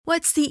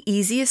What's the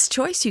easiest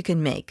choice you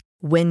can make?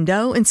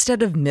 Window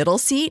instead of middle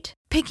seat?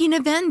 Picking a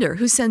vendor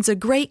who sends a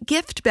great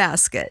gift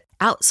basket?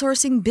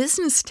 Outsourcing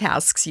business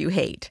tasks you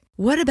hate?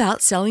 What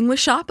about selling with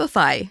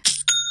Shopify?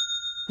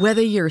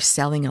 Whether you're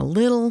selling a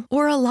little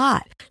or a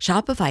lot,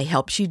 Shopify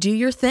helps you do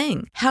your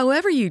thing,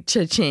 however you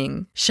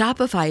cha-ching.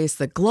 Shopify is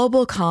the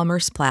global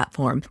commerce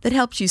platform that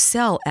helps you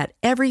sell at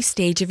every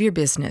stage of your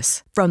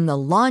business. From the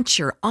launch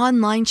your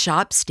online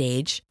shop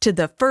stage to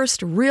the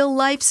first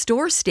real-life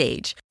store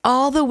stage,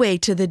 all the way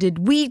to the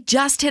did we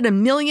just hit a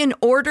million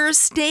orders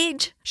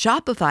stage.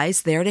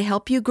 Shopify's there to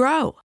help you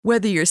grow.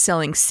 Whether you're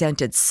selling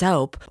scented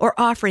soap or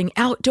offering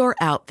outdoor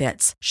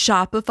outfits,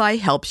 Shopify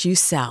helps you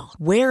sell.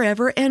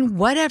 Wherever and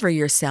whatever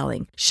you're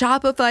selling,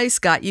 Shopify's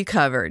got you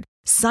covered.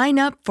 Sign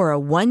up for a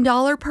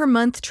 $1 per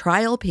month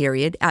trial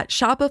period at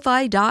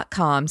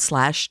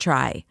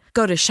shopify.com/try.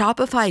 Go to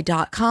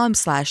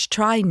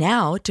shopify.com/try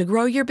now to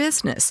grow your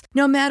business,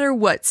 no matter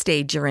what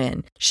stage you're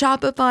in.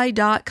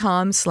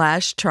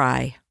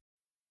 Shopify.com/try.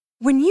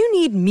 When you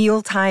need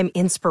mealtime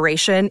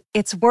inspiration,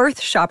 it's worth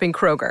shopping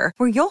Kroger,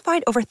 where you'll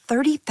find over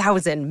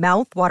 30,000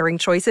 mouth-watering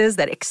choices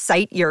that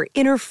excite your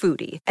inner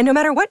foodie. And no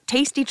matter what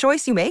tasty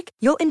choice you make,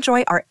 you'll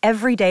enjoy our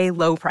everyday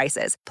low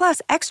prices,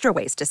 plus extra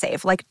ways to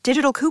save, like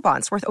digital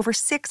coupons worth over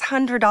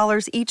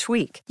 $600 each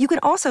week. You can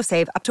also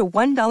save up to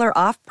 $1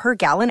 off per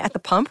gallon at the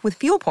pump with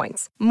fuel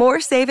points.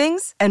 More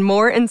savings and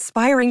more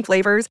inspiring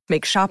flavors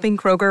make shopping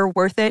Kroger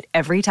worth it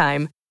every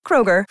time.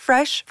 Kroger,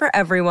 fresh for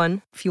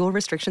everyone. Fuel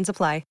restrictions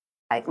apply.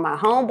 Like, my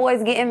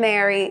homeboy's getting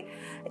married.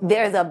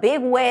 There's a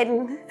big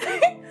wedding.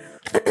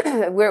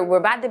 we're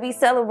about to be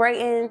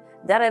celebrating.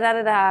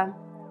 Da-da-da-da-da.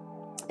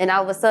 And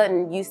all of a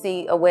sudden, you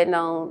see a wedding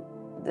on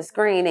the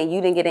screen and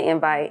you didn't get an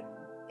invite.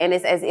 And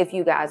it's as if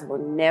you guys were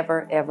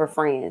never, ever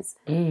friends.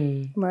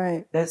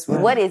 Right. That's right.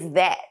 What is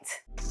that?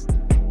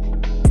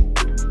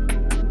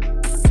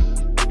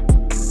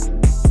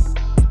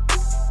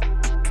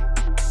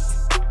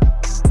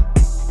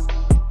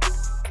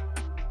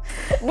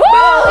 Woo!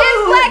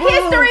 It's Black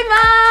History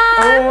Month!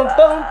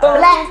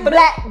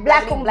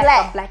 Black on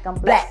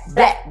black.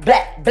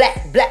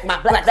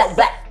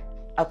 Black.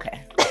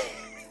 Okay.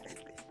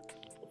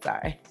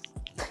 Sorry.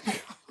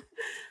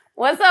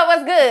 What's up?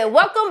 What's good?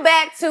 Welcome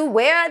back to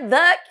Wear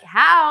the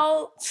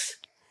Couch.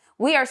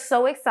 We are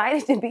so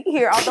excited to be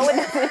here, although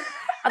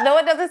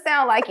it doesn't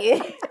sound like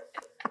it.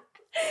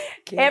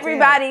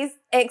 Everybody's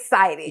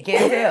excited. You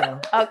can't tell.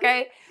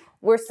 Okay?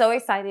 We're so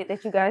excited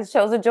that you guys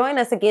chose to join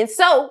us again.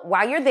 So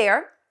while you're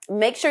there,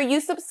 make sure you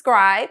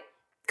subscribe.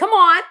 Come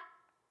on.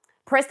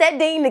 Press that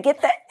ding to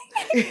get that.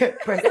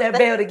 Press that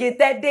bell to get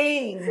that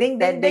ding. Ding,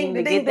 ding, ding,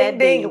 ding, ding, ding,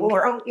 ding.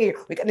 We're on here.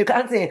 We got new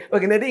content. We're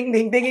going to ding,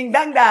 ding, ding, ding,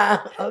 dang, dang.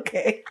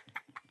 Okay.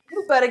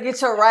 You better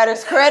get your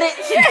writer's credit.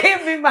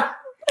 Give me my...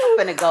 I'm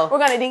finna go. We're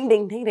going to ding,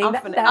 ding, ding, ding, I'm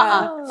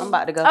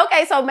about to go.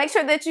 Okay, so make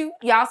sure that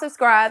y'all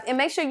subscribe and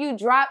make sure you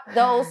drop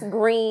those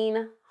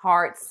green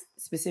hearts.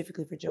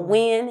 Specifically for Joe.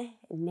 When?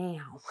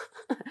 Now.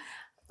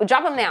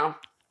 Drop them now.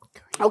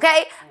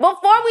 Okay?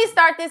 Before we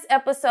start this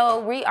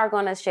episode, we are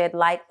going to shed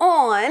light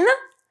on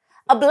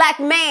a black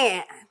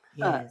man.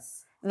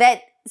 Yes.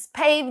 That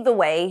paved the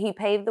way. He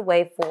paved the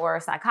way for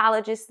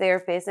psychologists,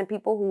 therapists, and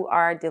people who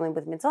are dealing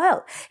with mental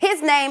health.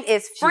 His name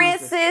is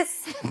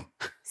Francis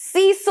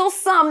Cecil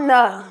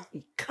Sumner.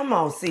 Come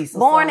on, Cecil.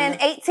 Born Sumner. in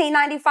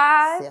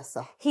 1895. Yes,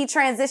 sir. He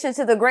transitioned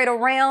to the greater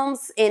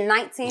realms in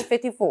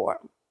 1954.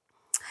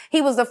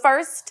 He was the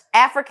first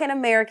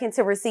African-American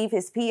to receive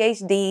his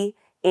PhD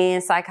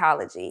in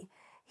psychology.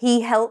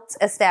 He helped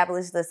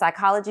establish the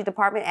psychology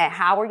department at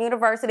Howard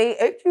University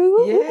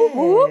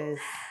Yes.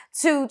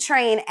 to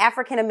train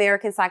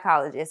African-American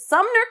psychologists.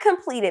 Sumner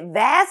completed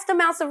vast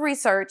amounts of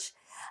research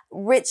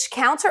which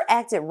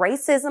counteracted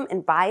racism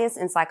and bias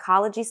in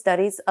psychology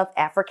studies of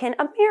African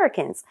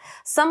Americans.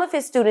 Some of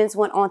his students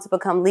went on to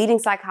become leading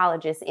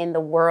psychologists in the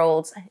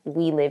world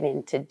we live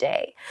in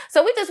today.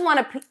 So we just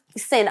want to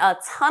send a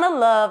ton of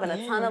love and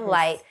a ton of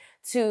light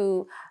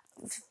to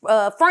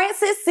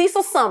Francis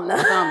Cecil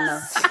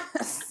Sumner.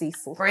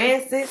 Cecil.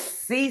 Francis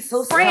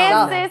Cecil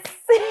Sumner. Francis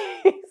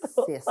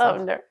Cecil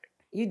Sumner.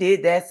 You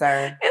did that,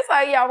 sir. It's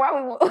like, y'all,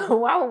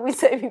 why would we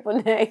say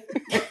people's names?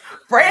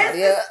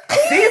 Francis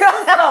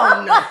Cecil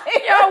Sumner.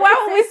 Y'all,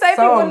 why would we say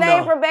people's Sumner.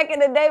 names from back in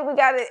the day? We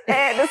got to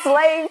add the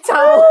slave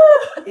tone.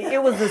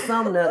 It was the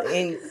Sumner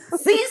and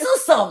Cecil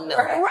Sumner.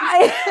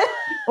 Right.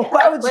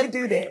 Why would you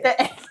do that?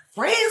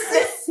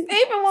 Francis.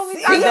 Even when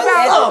we talk Cecil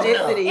about,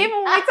 Sumner. even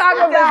when we talk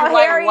about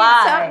like, Harriet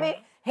why? Tubman.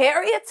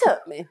 Harriet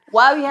Tubman.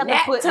 Why we have to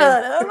Nat put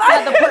Turner. we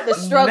have to put the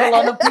struggle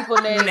on the people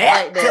names like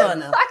that?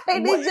 Turner. Why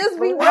can't they just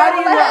be How do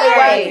you know why it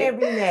regular? can't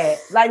be that?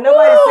 Like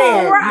nobody's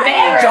saying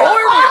right.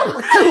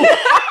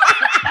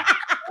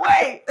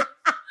 Wait.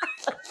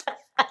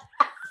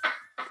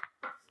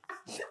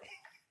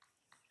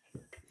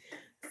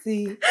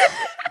 See,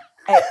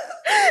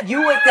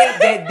 you would think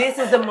that this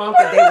is the month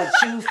that they would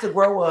choose to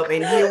grow up,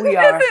 and here we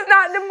are. This is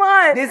not the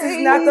month. This is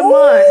not the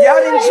month. Y'all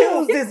didn't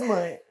choose this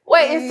month.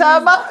 Wait, it's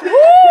time about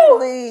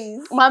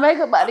Please. my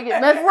makeup about to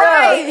get messed up.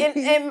 Right.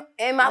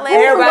 And my lashes.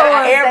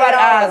 Everybody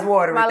eyes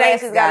watering. My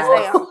Thanks, lashes gotta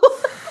stay guys. on.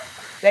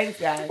 Thanks,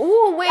 guys.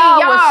 Ooh, we Y'all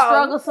would y'all.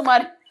 struggle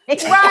somebody.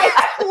 Right.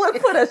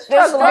 Would put a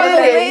struggle struggle on it.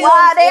 is-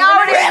 Why they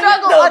Already already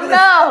struggle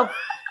enough.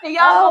 And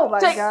y'all Oh, gonna my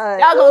take, God.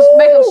 y'all gonna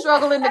make them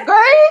struggle in the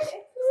grave?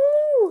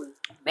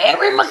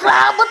 Mary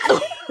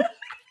McLeod,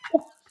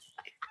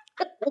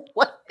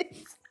 what?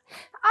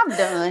 I'm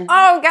done.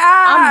 Oh I'm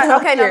God.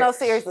 done Okay, here. no,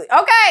 seriously.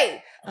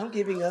 Okay. I'm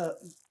giving up.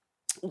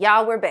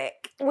 Y'all, we're back.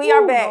 We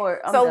are Ooh, back. Lord,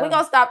 I'm so done. we're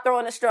gonna stop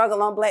throwing the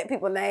struggle on black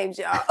people names,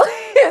 y'all.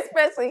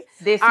 Especially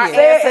This our year.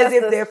 Say it as if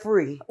ancestors. they're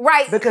free.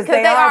 Right, Because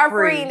they they are are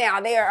free free. now.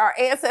 They are our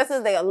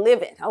ancestors. They are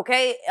living,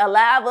 okay,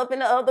 alive up in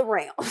the other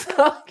realms,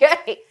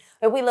 okay.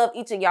 And we love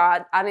each of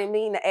y'all. I didn't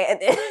mean to add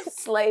that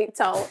slave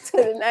tone to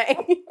the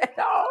name at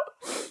all.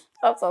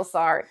 I'm so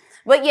sorry,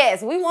 but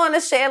yes, we want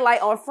to shed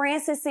light on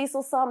Francis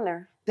Cecil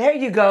Sumner. There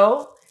you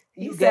go.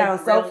 You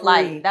sound so free.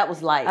 light. That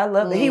was light. I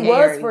love it. He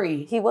Very. was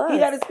free. He was. He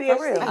got his For real.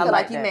 PhD. I I feel like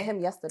like you that. met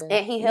him yesterday.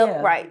 And he helped,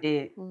 Yeah. right?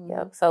 Did.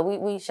 Yep. So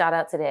we shout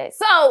out to that.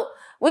 So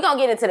we're gonna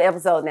get into the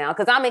episode now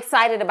because I'm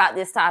excited about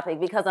this topic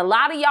because a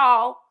lot of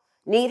y'all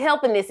need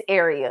help in this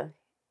area.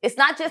 It's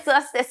not just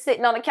us that's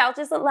sitting on the couch.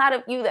 It's a lot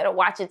of you that are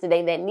watching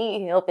today that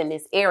need help in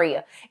this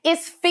area.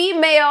 It's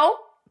female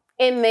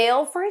and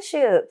male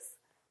friendships.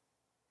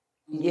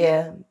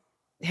 Yeah.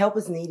 Help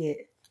is needed.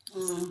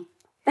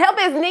 Help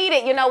is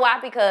needed. You know why?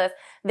 Because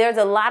there's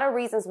a lot of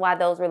reasons why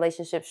those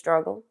relationships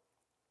struggle.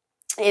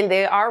 And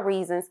there are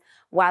reasons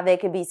why they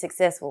can be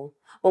successful.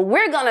 But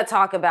we're going to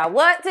talk about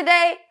what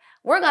today?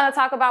 We're going to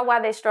talk about why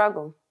they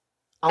struggle.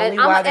 Only And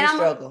why I'm- they and I'm-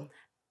 struggle.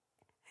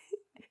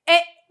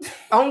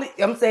 And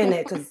I'm saying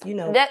that because, you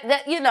know,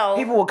 that you know,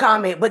 people will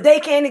comment, but they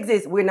can't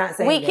exist. We're not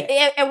saying we that.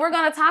 can, and we're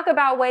going to talk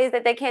about ways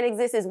that they can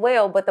exist as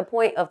well. But the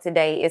point of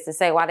today is to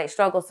say why they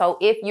struggle. So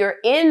if you're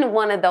in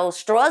one of those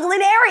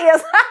struggling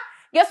areas,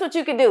 guess what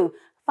you can do?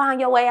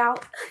 Find your way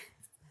out.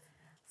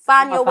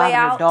 Find your way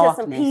out to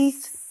some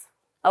peace.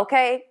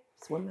 Okay.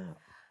 Swim out.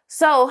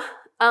 So,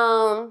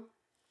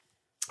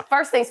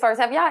 first things first.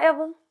 Have y'all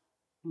ever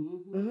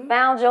Mhm.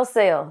 found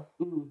yourself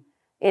Mhm.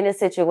 in a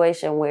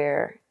situation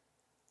where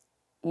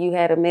you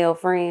had a male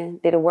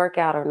friend? Did it work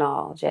out or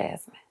no,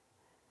 Jasmine?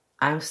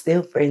 I'm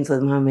still friends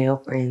with my male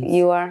friends.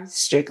 You are?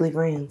 Strictly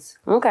friends.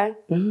 Okay.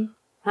 hmm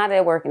How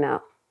that working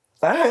out?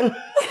 Fine.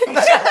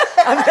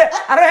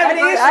 I don't have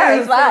any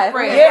issues.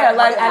 Fine. Yeah,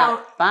 like I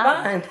don't.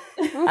 Fine.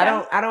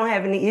 Fine. I don't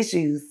have any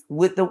issues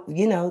with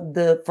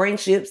the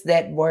friendships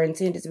that were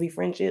intended to be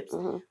friendships.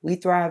 Mhm. We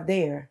thrive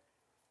there.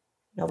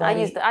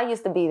 Nobody, I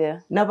used to be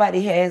there.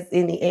 nobody has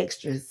any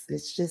extras.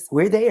 It's just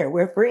we're there.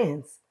 We're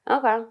friends.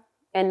 Okay.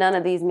 And none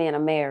of these men are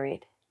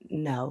married.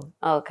 No,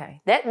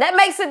 Okay. That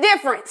makes a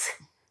difference.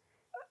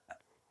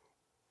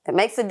 It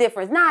makes a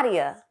difference.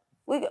 Nadia,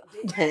 we go.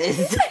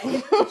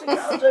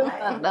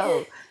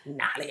 No.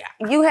 Nadia.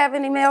 You have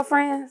any male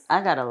friends?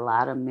 I got a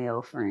lot of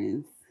male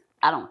friends.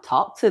 I don't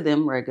talk to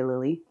them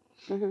regularly.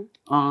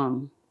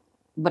 Mm-hmm.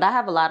 But I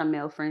have a lot of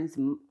male friends.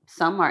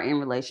 Some are in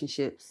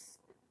relationships.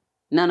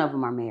 None of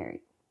them are married.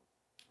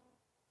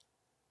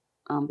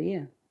 But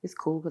yeah, it's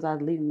cool because I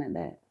leave them at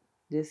that.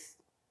 Just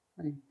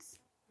friends.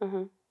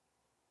 Mm-hmm.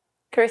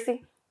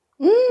 Chrissy?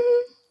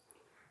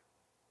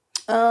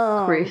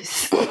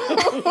 Chris.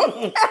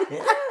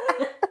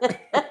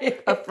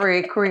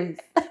 Afraid Chris.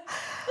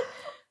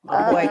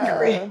 My boy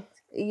Chris.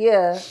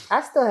 Yeah,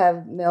 I still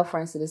have male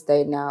friends to this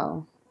day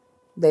now.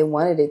 They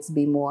wanted it to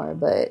be more,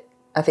 but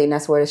I think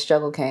that's where the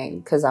struggle came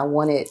because I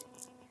wanted,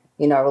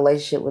 a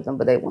relationship with them,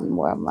 but they wanted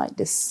more. I'm like,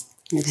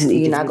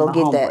 you're not going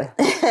to get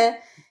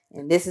that.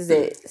 And this is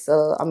it.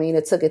 So, I mean,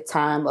 it took a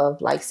time of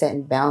like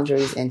setting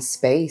boundaries and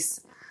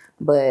space,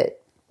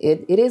 but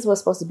it is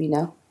what's supposed to be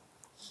now.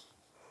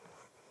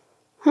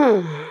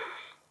 I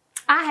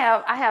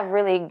have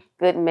really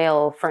good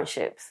male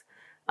friendships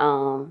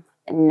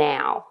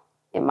now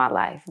in my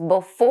life.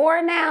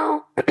 Before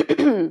now,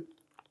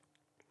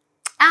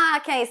 I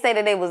can't say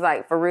that they was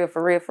like for real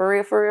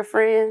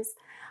friends.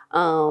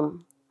 But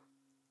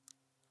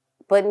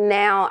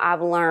now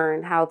I've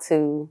learned how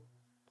to,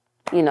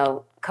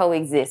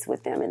 coexist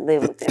with them and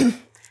live with them.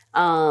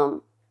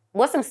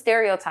 What's some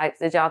stereotypes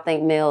that y'all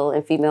think male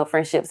and female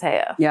friendships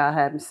have? Y'all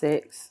having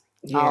sex.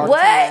 Yeah.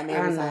 What? I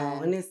know,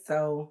 and it's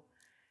so.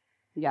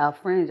 Y'all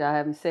friends, y'all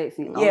having sex.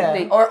 And the only Yeah,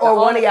 thing- or the one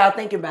only- of y'all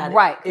thinking about it.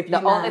 Right. If The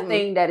you only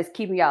thing that is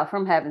keeping y'all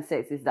from having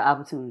sex is the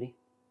opportunity.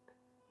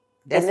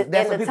 That's in what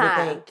the people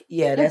time. think.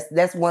 Yeah,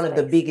 that's one of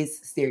the Space.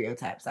 biggest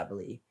stereotypes, I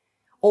believe.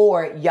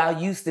 Or y'all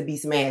used to be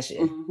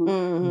smashing, Mm-hmm.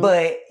 Mm-hmm.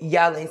 but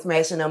y'all ain't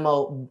smashing no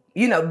more.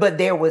 But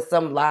there was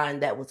some line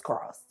that was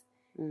crossed.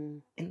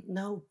 Mm. And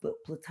no, but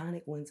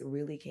platonic ones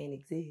really can't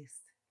exist.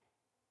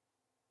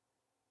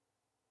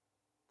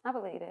 I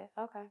believe that.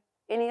 Okay.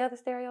 Any other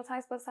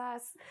stereotypes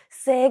besides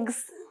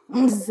sex?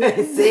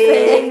 Sex.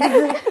 Any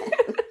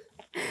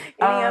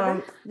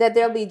other? That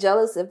they'll be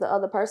jealous if the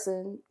other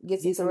person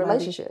gets Get into a somebody-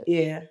 relationship,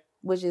 Yeah.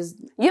 which is,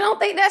 You don't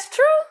think that's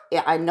true?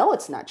 yeah, I know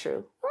it's not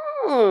true.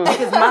 Hmm.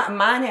 Because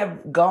mine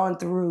have gone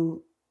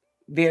through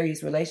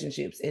various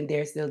relationships, and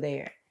they're still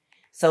there.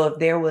 So if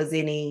there was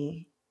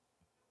any,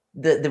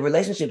 the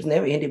relationships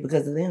never ended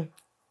because of them.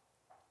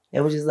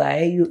 It was just like,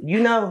 hey, you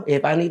know,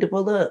 if I need to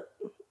pull up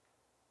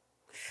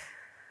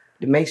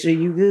to make sure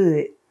you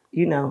good,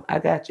 you know, I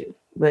got you.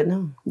 But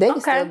no. They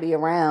can still be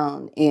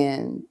around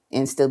and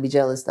still be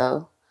jealous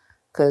though.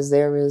 Because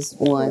there is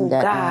one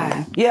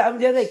that... yeah,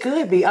 they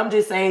could be. I'm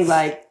just saying,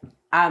 like,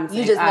 I've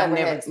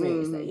never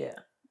experienced that, yeah.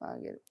 I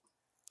get it.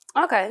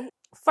 Okay.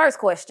 First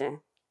question.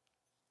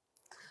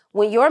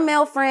 When your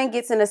male friend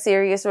gets in a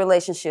serious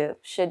relationship,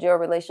 should your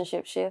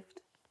relationship shift?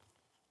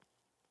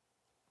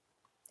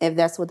 If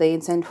that's what they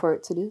intend for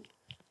it to do.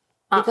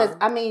 Because,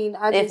 I mean,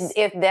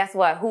 If that's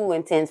who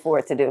intends for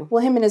it to do.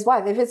 Well, him and his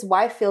wife. If his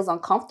wife feels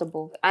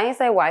uncomfortable. I ain't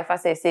say wife, I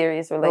said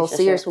serious relationship. Oh,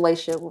 serious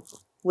relationship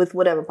with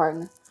whatever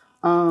partner.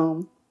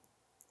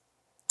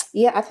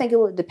 Yeah, I think it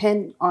would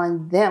depend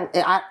on them.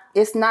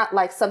 It's not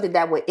like something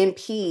that would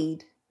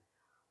impede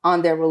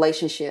on their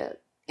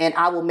relationship. And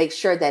I will make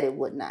sure that it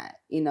would not,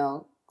 you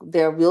know.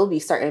 There will be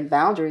certain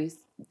boundaries.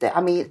 That,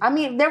 I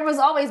mean, there was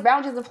always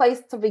boundaries in place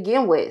to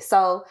begin with.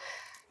 So,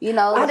 you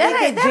know, I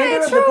think the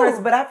gender of the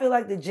person, but I feel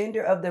like the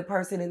gender of the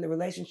person in the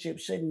relationship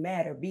shouldn't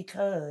matter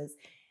because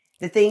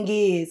the thing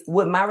is,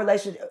 with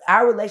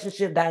our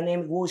relationship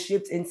dynamic will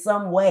shift in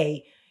some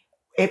way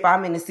if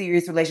I'm in a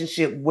serious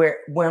relationship where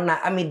I'm not.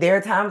 I mean, there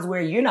are times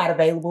where you're not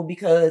available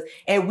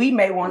and we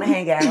may want to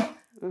hang out,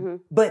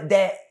 but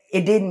that.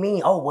 It didn't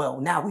mean, oh,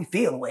 well, now we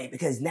feel away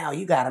because now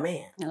you got a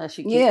man. Unless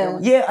you keep doing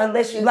it. Yeah,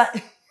 unless you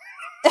like.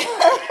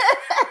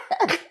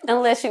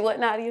 Unless you what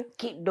now do you?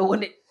 Keep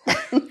doing it.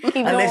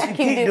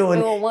 Keep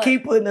doing it.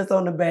 Keep putting us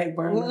on the back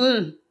burner.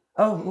 Mm-hmm.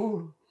 Oh,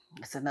 ooh.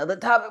 It's another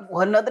topic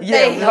for another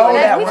day.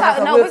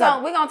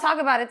 We're gonna talk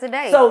about it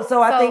today.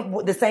 So I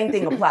think the same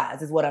thing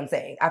applies, is what I'm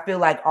saying. I feel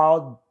like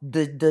all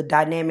the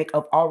dynamic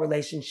of all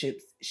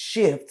relationships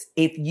shifts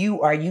if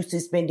you are used to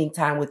spending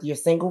time with your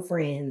single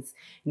friends.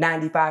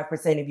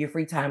 95% of your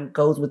free time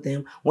goes with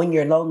them. When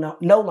you're no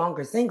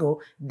longer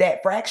single,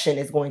 that fraction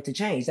is going to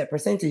change. That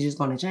percentage is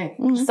going to change.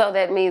 Mm-hmm. So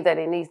that means that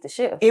it needs to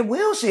shift. It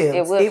will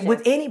shift.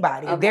 With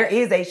anybody. Okay. There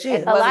is a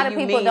shift. A lot of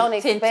people don't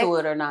expect to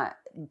it or not.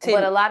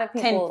 But a lot of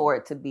people tend for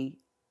it to be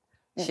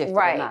shifted,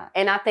 right? Or not.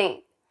 And I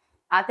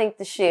think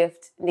the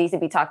shift needs to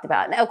be talked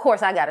about. Now, of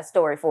course, I got a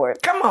story for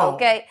it. Come on,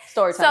 okay?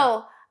 Story time.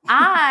 So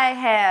I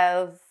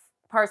have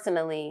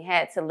personally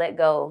had to let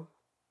go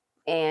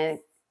and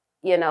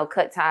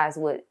cut ties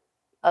with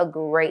a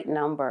great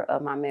number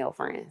of my male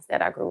friends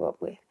that I grew up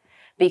with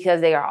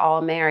because they are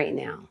all married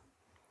now,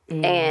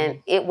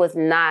 and it was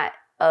not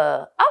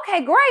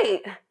okay,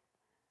 great.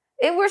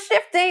 It was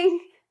shifting.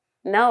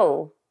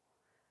 No.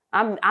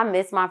 I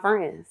miss my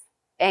friends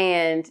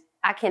and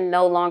I can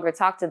no longer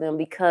talk to them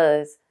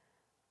because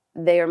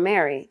they're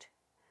married.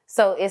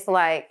 So it's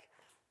like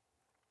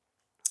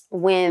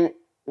when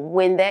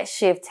that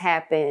shift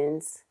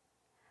happens,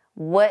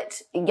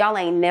 what y'all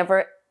ain't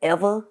never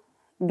ever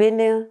been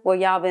there where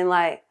y'all been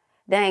like,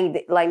 dang,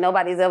 like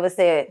nobody's ever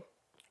said,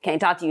 can't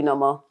talk to you no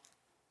more.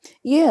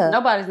 Yeah.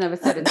 Nobody's never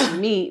said it to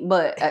me,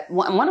 but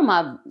one of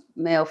my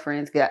male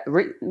friends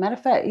matter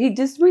of fact, he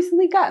just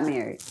recently got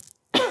married.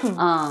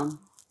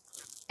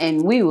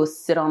 And we will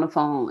sit on the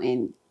phone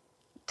and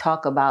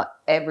talk about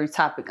every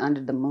topic under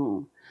the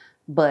moon.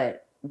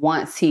 But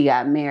once he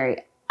got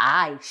married,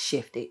 I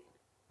shifted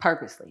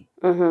purposely.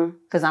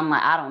 Because I'm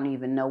like, I don't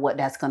even know what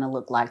that's going to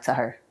look like to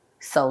her.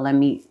 So let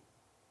me...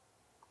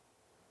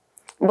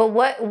 But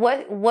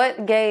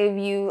what gave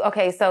you...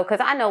 Okay, so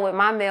because I know with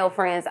my male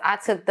friends, I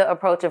took the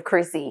approach of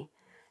Chrissy.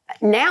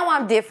 Now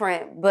I'm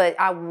different, but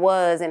I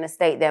was in a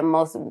state that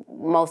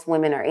most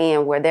women are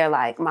in where they're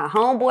like, my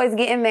homeboy's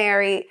getting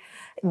married.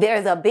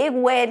 There's a big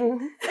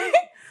wedding.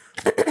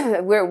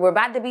 we're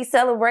about to be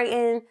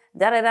celebrating.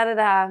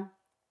 Da-da-da-da-da.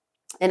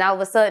 And all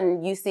of a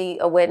sudden, you see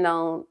a wedding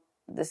on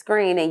the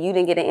screen and you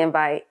didn't get an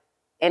invite.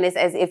 And it's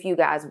as if you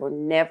guys were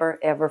never,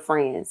 ever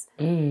friends.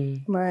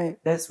 Right.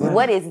 That's rough.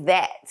 What is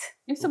that?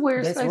 It's a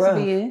weird space to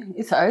be in.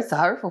 It's a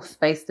hurtful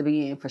space to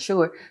be in, for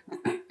sure.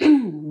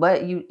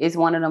 But it's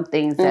one of them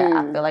things that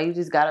I feel like you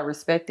just got to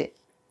respect it.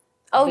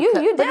 Oh,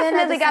 you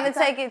definitely got to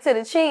take it to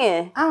the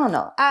chin. I don't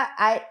know.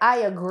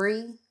 I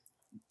agree.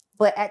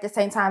 But at the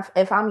same time,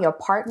 if I'm your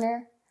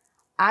partner,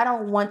 I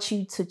don't want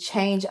you to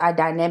change our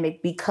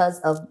dynamic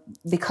because of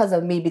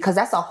me, because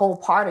that's a whole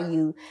part of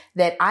you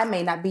that I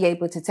may not be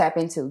able to tap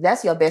into.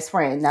 That's your best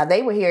friend. Now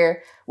they were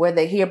here, where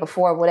they're here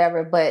before,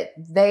 whatever, but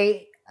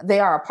they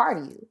are a part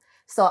of you.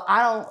 So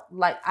I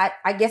don't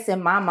I guess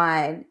in my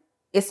mind,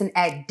 it's an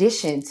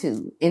addition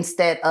to,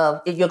 instead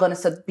of if you're going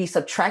to be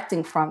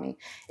subtracting from me.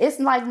 It's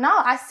like, no,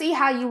 I see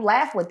how you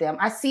laugh with them.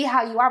 I see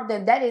how you are with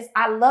them. That is,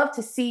 I love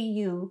to see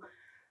you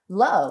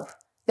love.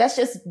 That's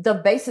just the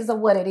basis of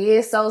what it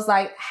is. So it's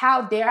like,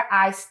 how dare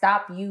I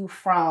stop you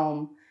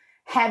from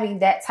having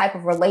that type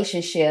of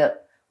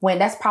relationship when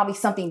that's probably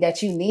something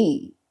that you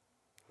need?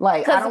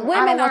 Like, I don't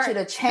want you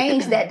to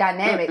change that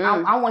dynamic.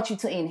 I want you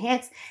to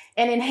enhance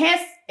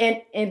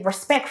and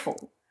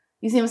respectful.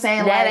 You see what I'm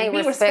saying? That like, ain't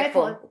be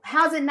respectful.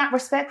 How's it not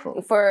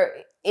respectful? For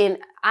And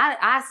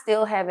I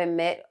still haven't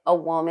met a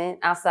woman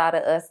outside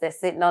of us that's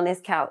sitting on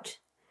this couch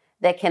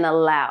that can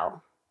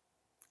allow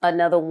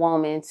another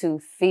woman to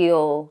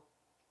feel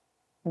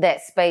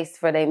that space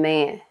for their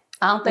man.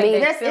 I don't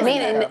think that's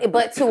meaning,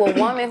 but to a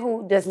woman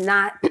who does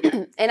not,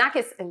 and I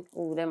can,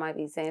 that might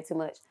be saying too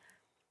much.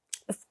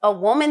 A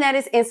woman that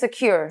is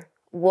insecure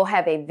will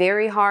have a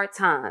very hard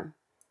time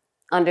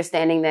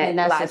understanding that. And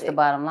that's logic. just the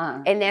bottom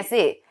line. And that's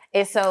it.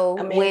 And so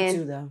a man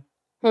too, though.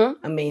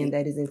 A man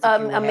that is insecure.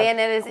 A man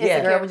that is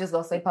insecure. Girl, we just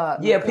gonna say pop.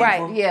 Yeah, people.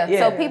 Right. Yeah.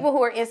 So people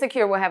who are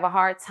insecure will have a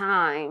hard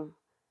time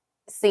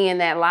seeing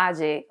that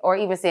logic or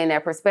even seeing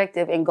that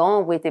perspective and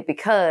going with it,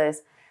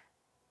 because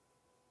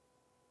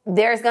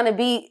there's going to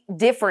be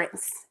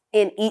difference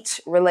in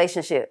each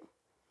relationship.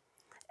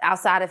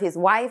 Outside of his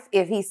wife,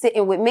 if he's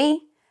sitting with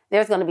me,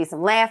 there's going to be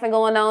some laughing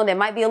going on that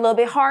might be a little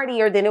bit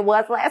heartier than it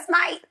was last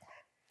night.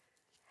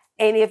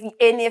 And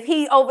if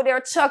he over there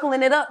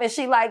chuckling it up and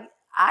she like,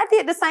 I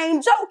did the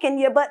same joke and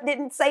your butt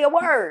didn't say a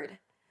word.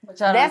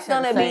 That's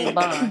going to be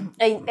bond.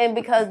 And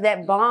because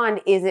that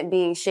bond isn't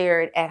being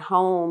shared at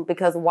home,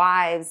 because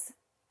wives,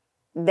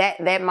 that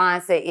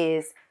mindset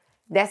is,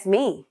 that's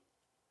me.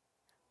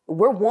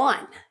 We're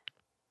one,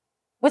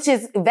 which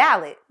is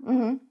valid.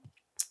 Mm-hmm.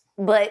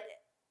 But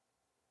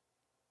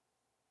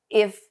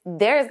if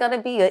there's going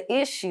to be an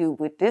issue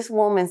with this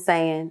woman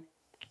saying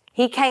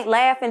he can't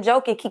laugh and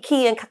joke and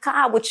kiki and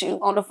kaka with you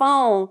on the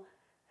phone,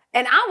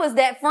 and I was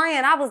that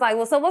friend, I was like,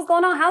 well, so what's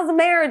going on? How's the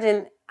marriage?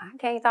 And I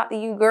can't talk to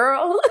you,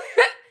 girl.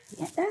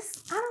 I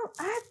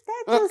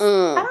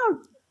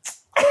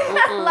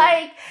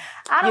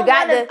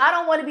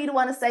don't want to be the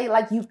one to say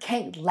like you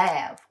can't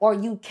laugh or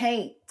you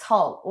can't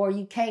talk or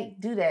you can't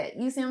do that.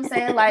 You see what I'm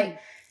saying? Like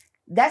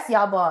that's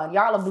y'all bond.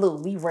 Y'all are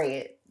blue, we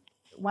red.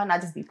 Why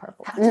not just be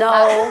purple?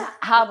 No.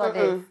 How about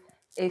this?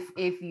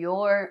 If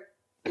you're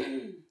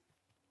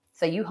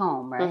so you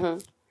home, right? Mm-hmm.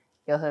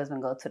 Your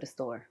husband go to the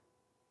store.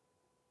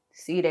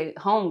 See they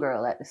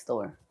homegirl at the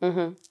store.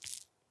 Mm-hmm.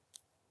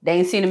 They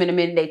ain't seen him in a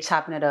minute. They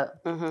chopping it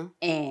up. Mm-hmm.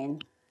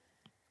 And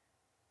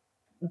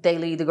they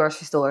leave the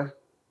grocery store.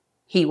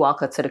 He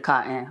walk up to the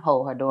car and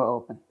hold her door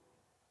open.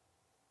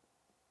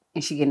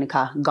 And she get in the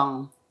car,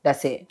 gone.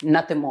 That's it.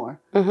 Nothing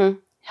more. Mm-hmm.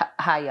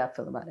 How y'all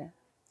feel about that?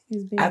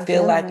 I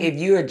feel like if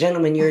you're a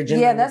gentleman, you're a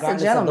gentleman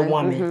regardless of the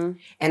woman. Mm-hmm.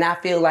 And I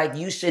feel like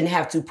you shouldn't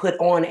have to put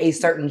on a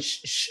certain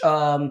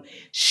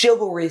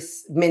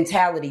chivalrous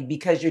mentality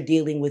because you're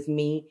dealing with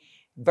me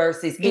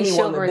versus any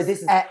woman. But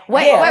this is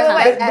wait.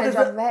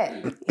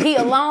 He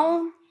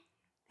alone?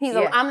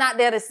 I'm not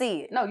there to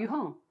see it. No, you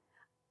home.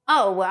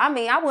 Oh, well, I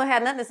mean, I wouldn't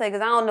have nothing to say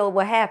because I don't know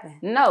what happened.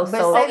 No, but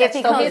so if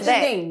he comes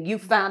back. Thing, you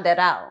found that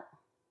out.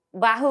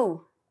 By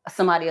who?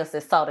 Somebody else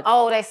that saw the.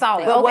 Oh, they saw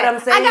it. But okay. what I'm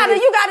saying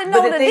you got to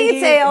know the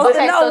details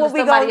to know what we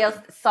somebody else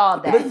saw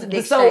that.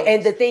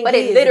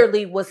 It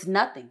literally was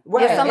nothing.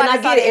 Right. And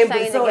I get it.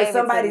 If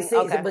somebody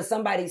sees it, but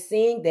somebody's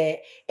seeing that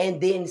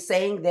and then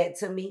saying that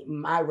to me,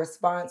 my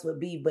response would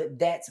be, but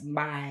that's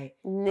my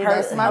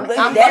person.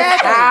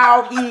 That's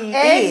how he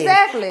is.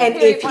 Exactly. And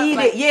if he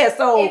did,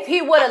 so if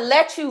he would have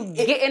let you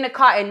get in the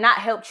car and not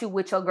helped you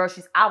with your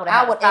groceries, I would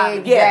have.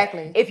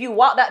 Exactly. If you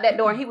walked out that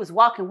door and he was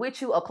walking with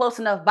you or close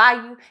enough by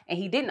you and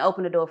he didn't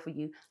open the door for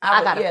you,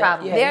 I got a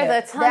problem.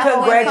 There's a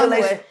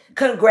ton.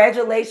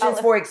 Congratulations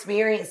for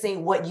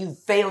experiencing what you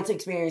failed to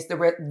experience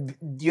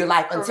your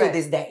life until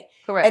this day.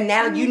 Correct. And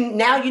now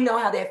you know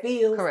how that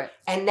feels. Correct.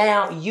 And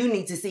now you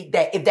need to seek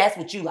that if that's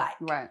what you like.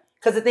 Right.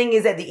 Because the thing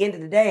is, at the end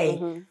of the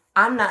day,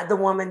 I'm not the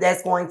woman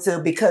that's going to,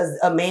 because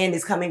a man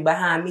is coming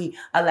behind me,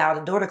 allow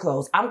the door to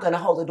close. I'm going to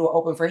hold the door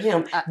open for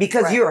him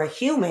because you're a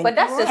human. But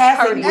that's just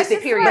courteous.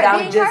 But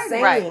I'm just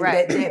saying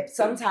that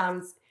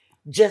sometimes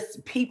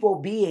just people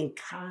being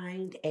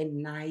kind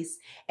and nice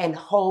and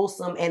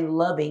wholesome and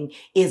loving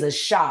is a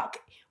shock,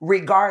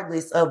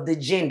 regardless of the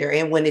gender.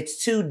 And when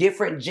it's two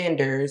different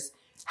genders,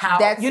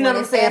 you know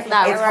what I'm saying?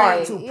 It's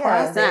hard to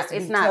process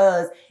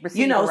because,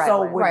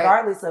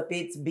 regardless of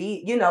it's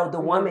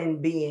the woman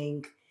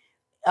being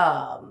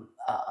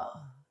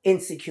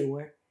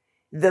insecure,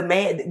 the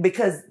man,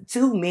 because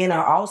two men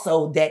are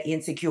also that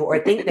insecure or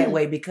think that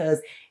way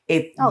because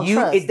if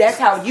that's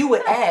how you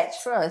would act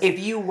if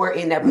you were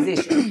in that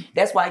position.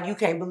 That's why you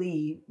can't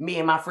believe me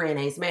and my friend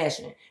ain't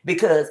smashing.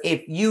 Because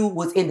if you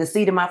was in the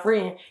seat of my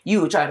friend,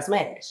 you would try to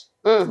smash.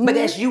 Mm-hmm. But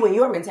that's you and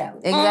your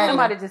mentality. Exactly.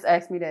 Somebody just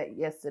asked me that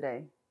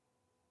yesterday.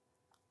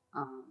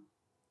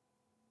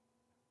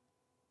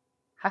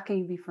 How can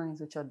you be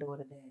friends with your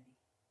daughter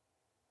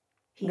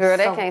daddy? Girl,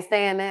 they can't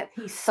stand that.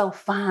 He's so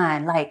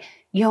fine. Like,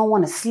 you don't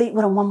want to sleep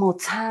with him one more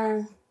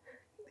time?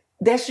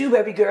 That's you,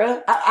 baby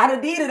girl. I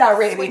done did it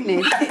already.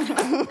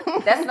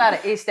 That's not an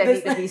itch that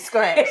needs to be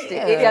scratched.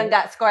 It done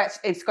got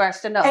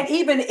scratched enough. And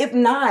even if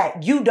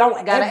not, you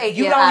don't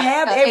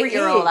have every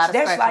itch.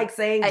 That's like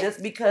saying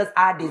just because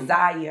I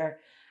desire,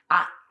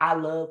 I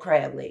love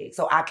crab legs,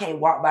 so I can't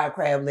walk by a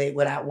crab leg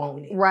without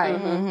wanting it. Right.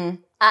 Mm-hmm.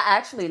 I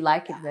actually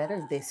like it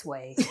better this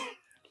way.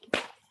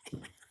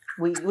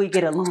 We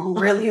get along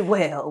really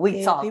well.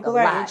 We talk people a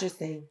lot. People are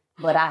interesting.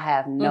 But I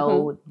have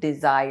no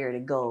desire to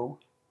go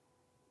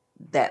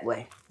that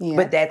way. Yeah.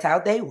 But that's how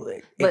they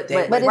would. But But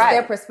it's Right.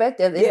 their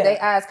perspective. It's Yeah.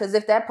 their eyes. Because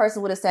if that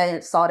person would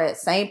have saw that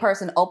same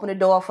person open the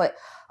door for,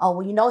 oh,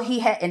 well, you know, he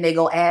had, and they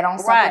go add on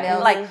something Right.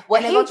 else. Like, well,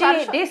 and he they go try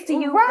did this to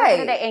you.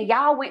 Right. And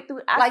y'all went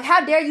through. Like,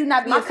 how dare you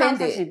not be my offended?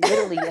 conversation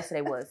literally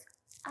yesterday was,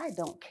 I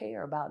don't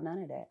care about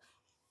none of that.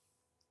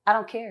 I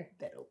don't care.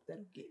 That'll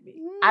get me.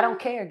 I don't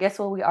care. Guess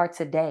where we are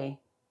today?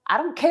 I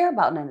don't care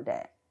about none of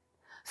that.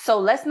 So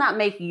let's not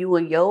make you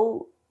and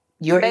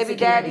your baby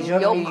daddy, insecurities,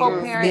 your fears,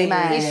 co-parent me,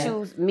 mine.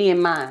 issues, me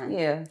and mine.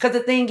 Yeah. Because the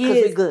thing Because we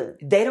is, good.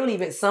 they don't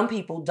even, some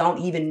people don't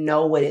even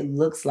know what it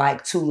looks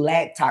like to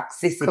lack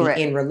toxicity Correct.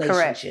 in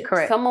relationships.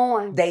 Correct. Come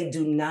on. They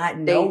do not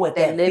know what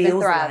they that live and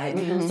feels thrive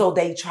like. in it. Mhm. So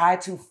they try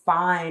to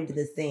find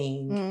the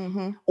thing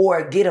Mm-hmm.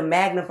 or get a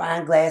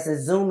magnifying glass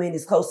and zoom in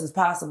as close as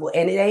possible.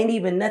 And it ain't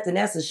even nothing.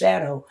 That's a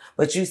shadow.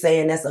 But you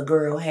saying that's a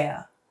girl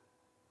hair.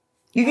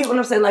 You get what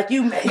I'm saying? Like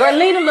you, Girl,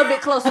 lean a little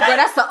bit closer. Girl,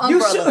 that's an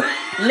You umbrella.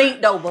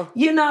 Leaned over.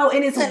 you know,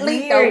 and it's Lean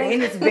weird over.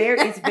 and it's very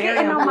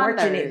Getting on my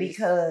unfortunate nerves.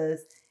 because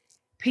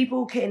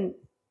people can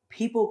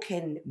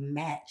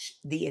match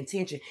the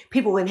intention.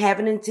 People can have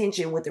an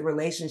intention with the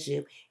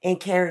relationship and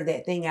carry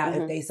that thing out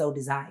if they so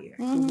desire.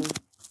 Mm-hmm.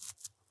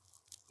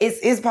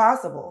 It's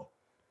possible.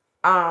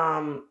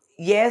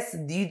 Yes,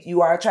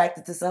 you are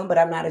attracted to some, but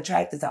I'm not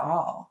attracted to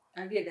all.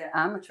 I get that.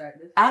 I'm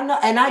attractive. I know,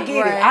 and I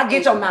get Right. it. I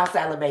get your mouth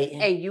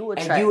salivating, And you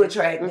attractive. and you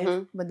attractive.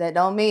 Mhm. But that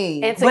don't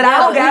mean. And But I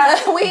don't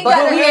together- got. we ain't But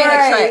got to we be ain't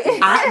right.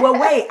 attractive. Well,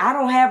 wait. I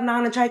don't have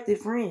non-attractive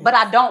friends. But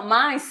I don't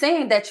mind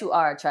saying that you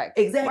are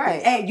attractive. exactly.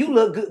 Right. Hey, you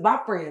look good. My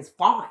friend's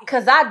fine.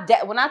 Because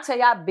when I tell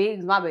you how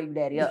big's my baby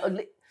daddy,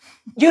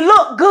 you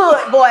look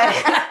good, boy.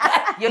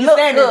 you look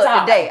standing good tall.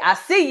 today. I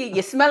see you.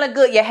 You're smelling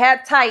good. Your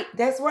hair tight.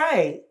 That's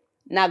right.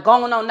 Now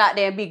going on out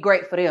there and be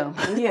great for them.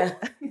 Yeah.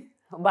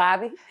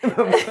 Bobby.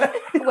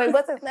 That's Wait,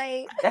 what's his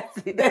name? That's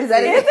it. it. Look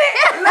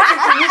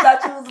at you. You thought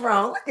you was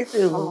wrong. Look at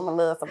I'm you. gonna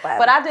love somebody.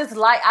 But I just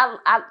like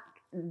I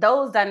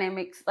those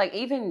dynamics, like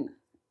even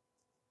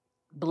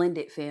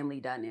blended family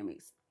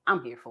dynamics.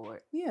 I'm here for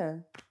it. Yeah.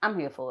 I'm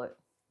here for it.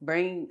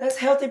 Bring That's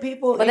healthy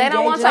people. But they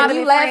don't want engaging. y'all Like to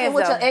you be laughing friends,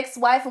 with though. your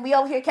ex-wife and we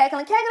over here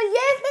cackling.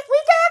 Yes, bitch, we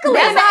cackling.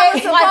 That's how the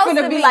it's ex-wife supposed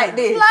finna to be be. like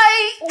this.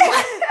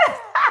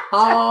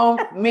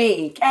 Like,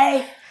 Me,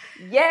 okay?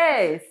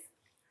 Yes.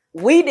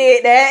 We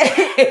did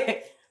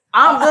that.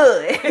 I'm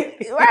good.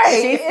 Right.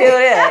 She's still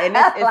there. And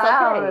it's I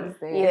don't okay.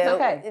 understand. yeah, It's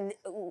okay.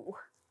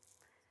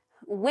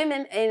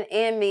 Women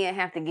and men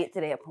have to get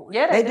to that point.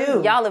 Yeah, They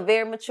do. Y'all are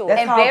very mature. That's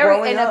And called very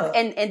growing up.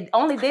 and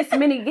only this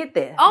many get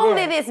there.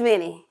 Only Yeah. this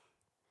many.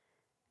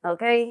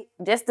 Okay,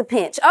 just a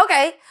pinch.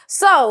 Okay,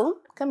 so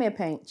Come here,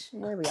 Pinch.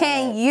 Where we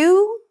can at?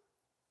 you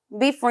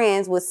be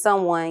friends with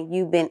someone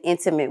you've been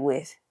intimate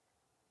with?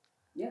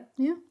 Yeah.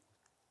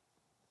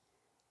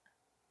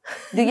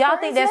 Do y'all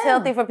think that's yeah.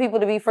 healthy for people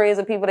to be friends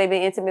with people they've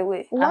been intimate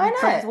with? Why I'm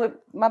friends not? with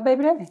my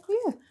baby daddy.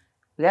 Yeah.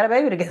 We got a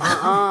baby together.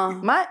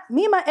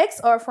 Me and my ex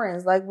are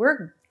friends. Like,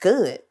 we're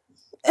good.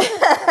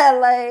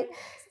 Like,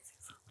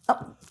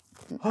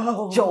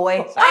 Oh.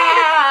 Joy.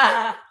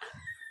 Ah!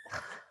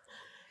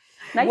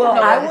 Now you Well,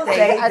 know I what will to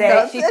say I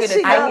that know. she could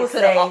She have I will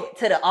taken say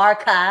to the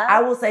archive.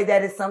 I will say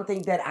that is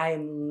something that I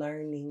am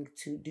learning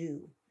to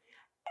do.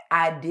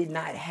 I did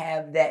not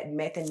have that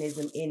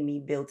mechanism in me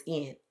built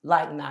in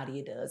like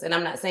Nadia does, and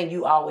I'm not saying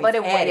you always. but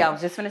it had was, I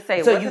was just gonna say.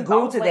 it So you wasn't grew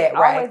always- to that,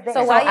 always right? there.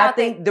 So why y'all I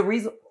think- think the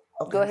reason.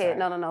 Okay, Go ahead.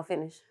 sorry. No,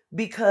 finish.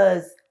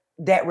 Because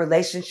that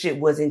relationship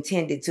was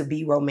intended to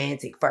be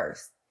romantic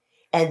first.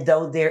 And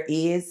though there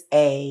is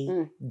a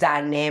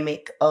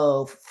dynamic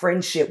of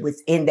friendship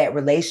within that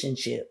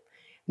relationship,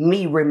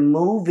 me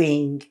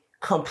removing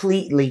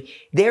completely,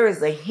 there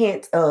is a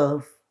hint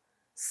of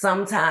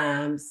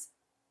sometimes,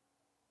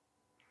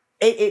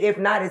 if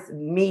not, it's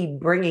me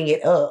bringing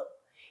it up.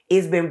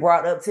 It's been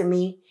brought up to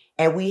me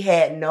and we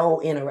had no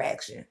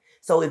interaction.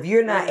 So if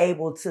you're not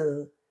able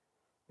to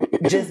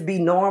just be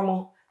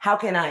normal, how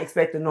can I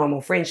expect a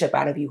normal friendship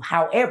out of you?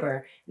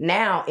 However,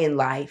 now in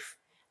life,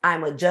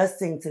 I'm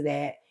adjusting to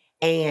that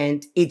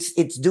and it's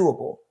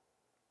doable.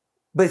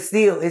 But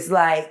still, it's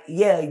like,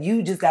 yeah,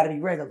 you just got to be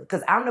regular.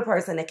 Because I'm the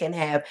person that can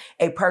have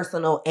a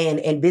personal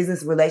and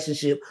business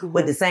relationship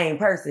with the same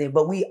person,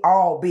 but we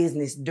all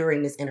business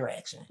during this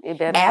interaction. It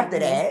better After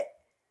that,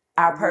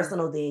 our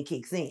personal then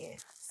kicks in.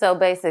 So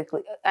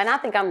basically, and I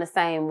think I'm the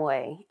same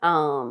way.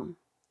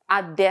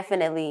 I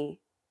definitely,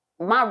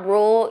 my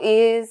rule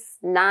is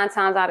 9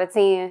 times out of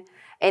 10.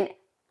 And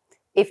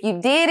if you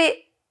did it,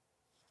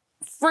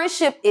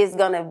 friendship is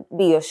going to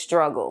be a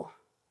struggle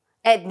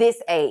at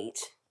this age.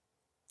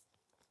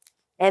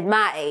 At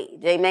my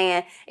age,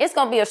 amen. It's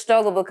going to be a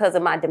struggle because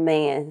of my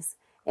demands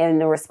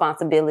and the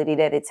responsibility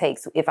that it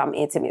takes if I'm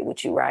intimate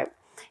with you, right?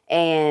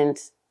 And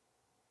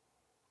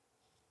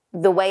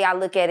the way I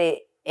look at it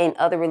in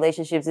other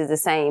relationships is the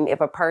same. If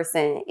a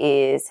person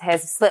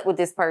has slept with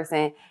this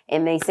person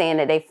and they saying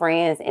that they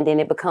friends and then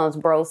it becomes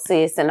bro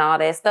sis and all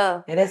that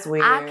stuff. Yeah, that's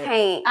weird.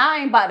 I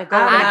ain't about to go.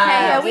 I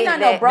can't. We get not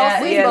no that. bro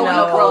That- sis, yeah, but we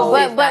no. cool.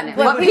 But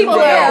People people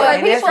are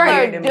are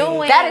weird to me.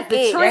 doing That is the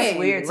it. trend. That's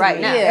weird to right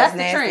me. now. Yeah. That's the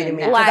nasty trend. to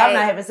me now. because I'm Like-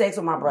 not having sex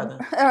with my brother.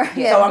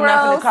 Yeah, So I'm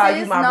not bro, gonna call you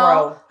sis, my no.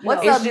 bro.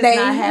 What's It's up, just Nate?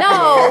 not happening.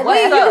 No, we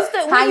What's used up?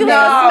 to How you smash.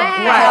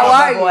 doing? Right, How my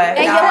are you? boy.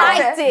 And you Nah.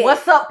 liked it.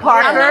 What's up,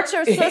 Parker? I'm not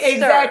your sister.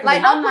 Exactly.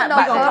 Like, don't put I'm no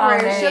not gonna call butter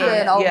and names. sugar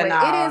in over Yeah, it.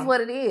 nah. It is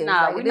what it is.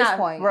 Nah, like, we at this not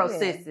point, bro yeah.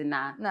 sister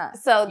now. Nah.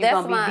 So You that's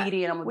gonna my be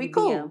BD and I'm gonna We be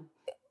cool. BM.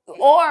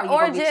 or you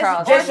gonna be just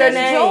Charles. Just your just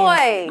name.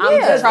 joy. I'm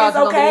Yeah, just Charles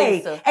it's okay.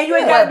 Lisa. And you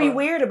ain't Yeah. gotta be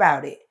weird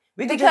about it.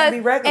 We can just be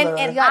regular.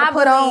 and You gotta I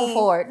put on believe-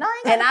 for it. No,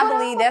 you And gotta I put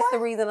believe on that's for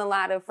the reason a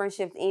lot of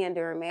friendships end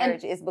during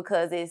marriage is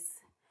because it's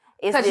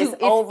 'Cause this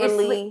it's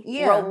overly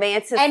yeah.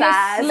 romanticized. And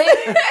it's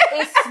slick.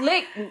 It's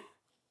slick.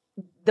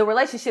 The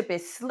relationship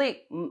is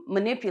slick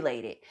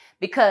manipulated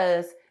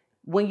because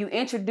when you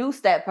introduce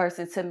that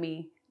person to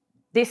me,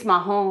 this my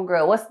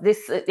homegirl. What's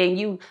this? And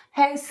you,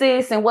 hey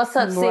sis, and what's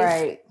up, sis?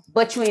 Right.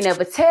 But you ain't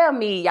never tell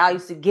me y'all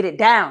used to get it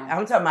down.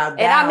 I'm talking about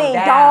And I mean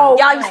down. dog.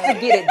 Y'all used to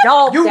get it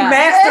dog You down.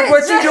 mastered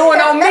what you doing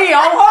on me,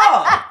 on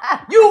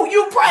her.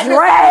 You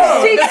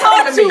practiced. She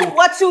taught you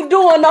what you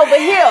doing over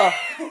here.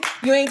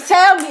 You ain't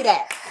tell me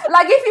that.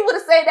 Like if you would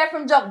have said that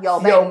from jump, yo,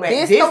 Yo, man, man,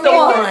 this this the the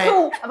one. one.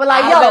 I'd be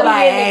like, I'd yo, be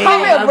like, hey, come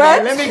here, okay, bro.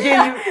 let me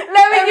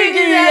give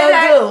you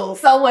that. your tools.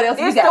 So what else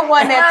This we got? the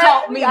one that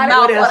taught me What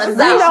mouth else for you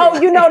the got?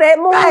 south. you know that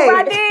move Right.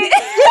 I did.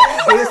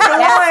 This the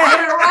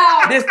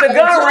one. This the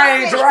gun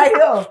range right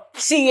here.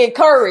 She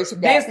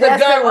encouraged that. This the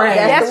gun range.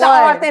 That's the the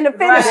one. art and the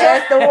finisher.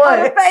 That's the On the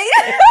one.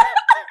 face.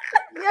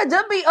 Yeah,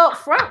 just be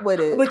upfront with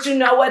it. But you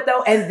know what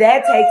though, and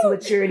that takes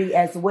maturity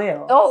as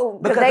well. Oh,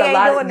 because they a ain't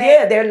lot doing of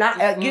that. they're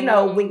not. You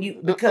know when you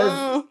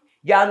because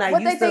y'all not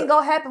What used they think to.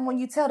 gonna happen when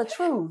you tell the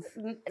truth?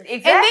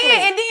 Exactly.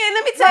 And then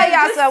let me tell Like,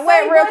 y'all just something.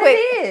 say Wait, real what quick.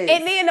 it is.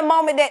 And then the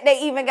moment that they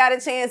even got a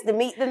chance to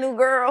meet the new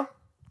girl,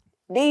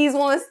 these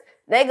ones,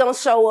 they gonna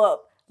show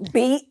up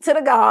beat to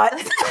the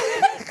gods.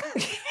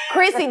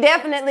 Chrissy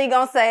definitely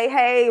gonna say,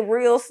 hey,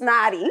 real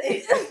snotty.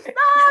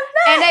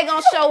 And they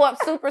gonna show up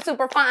super,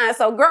 super fine.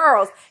 So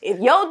girls, if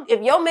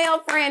your male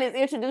friend is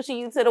introducing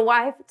you to the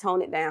wife,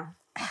 tone it down.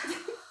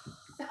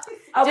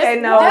 Okay,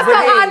 Just no, cause but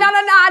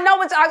I know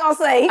what y'all gonna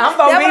say. I'm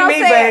gonna That's be what me,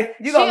 saying. babe.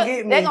 You gonna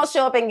get me. They gonna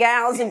show up in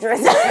gowns and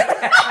dresses.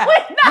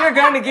 you're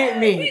gonna get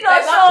me.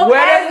 show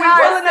Whatever we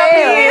pulling up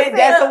in,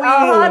 that's what we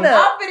use.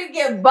 I'm finna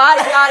get body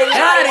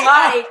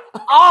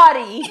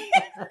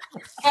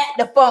at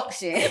the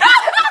function.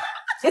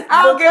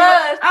 I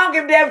don't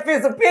give a damn if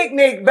it's a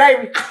picnic,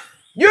 baby.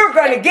 You're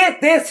gonna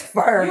get this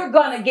fur. You're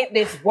gonna get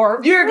this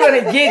work. You're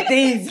gonna get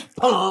these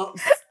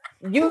pumps.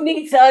 You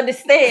need to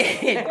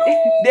understand.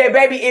 That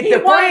baby, if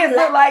the friends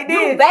look like You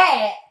this,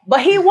 bad,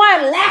 but he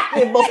wasn't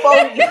laughing before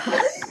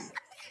you.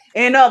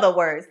 In other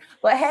words.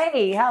 But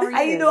hey, how are you?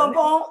 how you doing,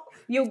 Pump?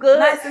 You good?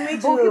 Nice to meet you.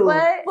 Bookie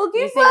butt?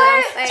 You see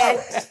what I'm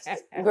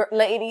saying?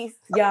 Ladies,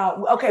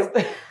 Y'all, okay.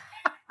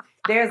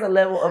 There's a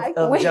level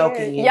of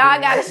joking. in y'all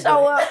here, gotta right?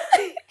 show up.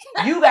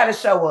 You gotta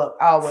show up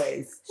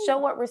always.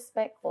 Show up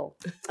respectful.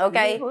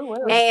 Okay? And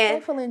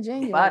Respectful and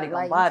genuine. Body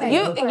gon' body.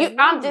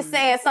 I'm just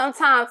saying,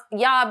 sometimes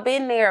y'all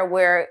been there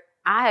where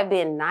I have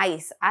been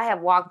nice. I have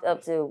walked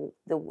up to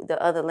the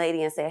other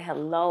lady and said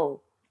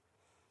hello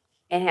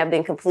and have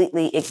been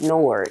completely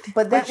ignored.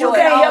 But that's You what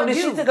can't help all that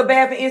you. she took a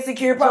bath for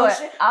insecure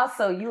potion. But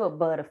also, you a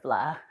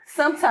butterfly.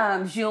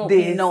 Sometimes you don't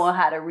This. be knowing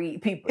how to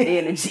read people's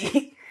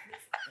energy.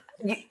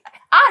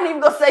 I ain't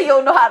even gonna say you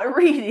don't know how to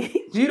read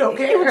it. You don't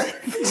care. You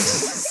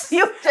just,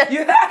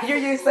 You're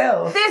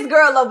yourself. this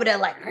girl over there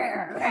like,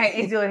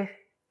 enjoy.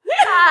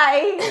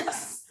 Hi.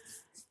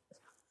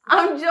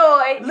 I'm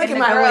Joy. Look And at the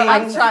my girl,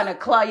 I'm wings. trying to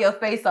claw your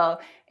face off.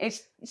 And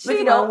she Look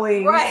at my don't.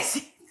 wings.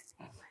 Right.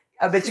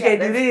 I bet you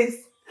can't do this.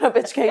 I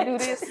bet you can't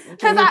do this.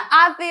 Because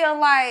I feel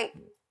like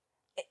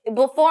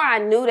before I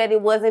knew that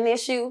it was an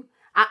issue,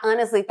 I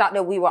honestly thought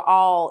that we were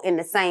all in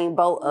the same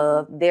boat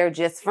of they're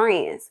just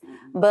friends.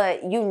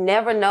 But you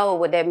never know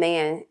what that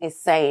man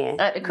is saying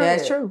At the crib.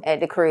 That's true. at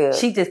the crib.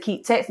 She just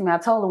keep texting me. I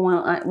told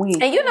her we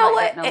ain't And you know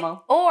like what? that no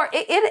more. Or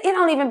it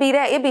don't even be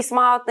that. It be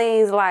small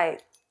things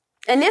like,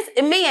 and this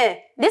a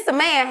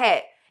man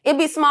hat. It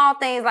be small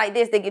things like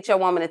this that get your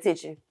woman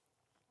attention.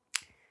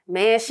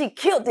 Man, she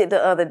killed it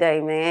the other day,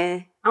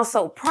 man. I'm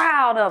so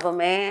proud of her,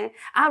 man.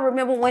 I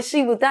remember when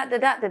she was and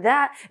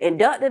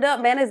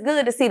man, it's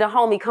good to see the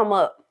homie come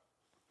up.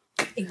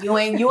 You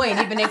ain't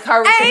even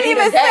encouraging I ain't me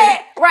even today.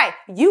 said, right.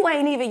 You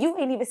ain't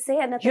even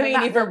said nothing You ain't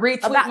about even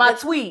retweet about my the-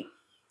 tweet.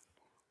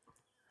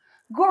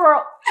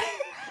 Girl,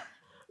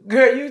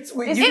 Girl, you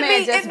tweet. this It man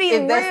be- just it be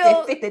real-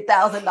 invested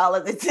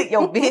 $50,000 into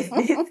your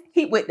business.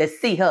 He went to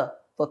see her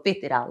for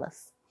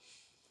 $50.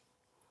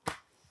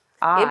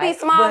 It be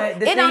small. but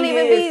the It don't thing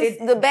even is,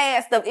 be the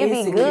bad stuff. It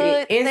be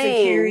good things.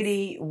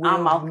 Insecurity I'm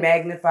will off it.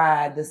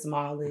 magnify the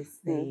smallest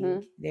thing.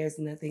 Mhm. There's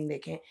nothing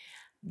that can.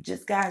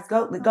 Just guys,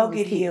 go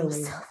get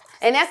healing.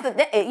 And that's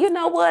you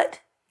know what?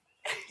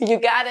 You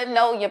gotta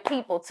know your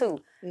people too.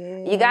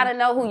 Yeah. You gotta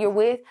know who you're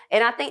with.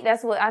 And I think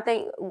that's what I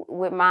think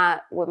with my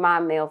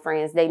male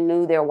friends, they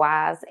knew their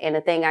wives. And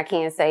the thing I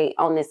can say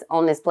on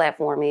this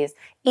platform is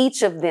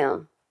each of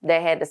them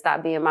that had to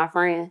stop being my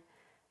friend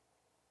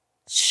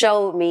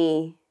showed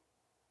me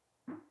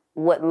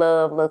what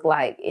love looked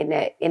like in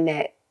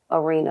that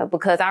arena,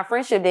 because our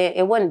friendship then,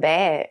 it wasn't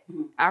bad.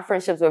 Our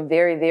friendships were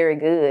very, very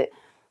good.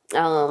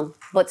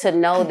 But to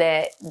know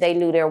that they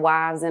knew their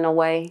wives in a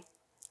way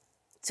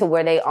to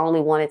where they only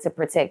wanted to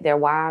protect their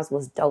wives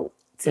was dope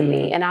to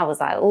me. And I was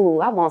like, ooh,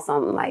 I want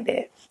something like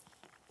that.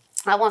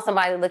 I want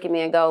somebody to look at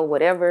me and go,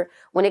 whatever,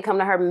 when it comes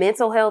to her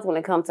mental health, when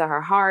it comes to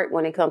her heart,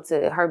 when it comes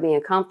to her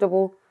being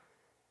comfortable,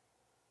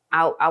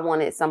 I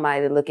wanted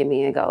somebody to look at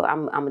me and go,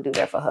 I'm going to do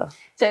that for her.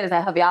 Check this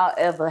out. Have y'all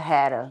ever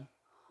had a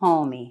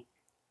homie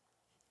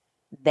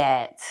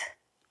that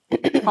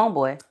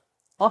homeboy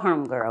or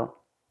homegirl,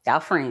 y'all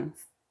friends,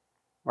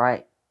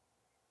 right?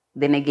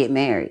 Then they get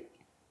married.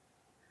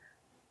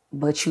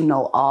 But you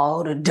know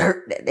all the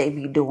dirt that they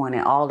be doing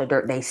and all the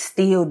dirt they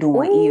still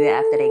doing even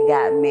after they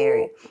got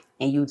married.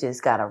 And you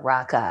just got to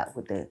rock out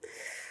with the...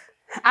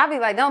 I be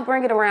like, don't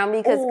bring it around me,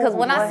 because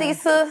when I see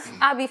sis,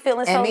 I be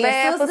feeling so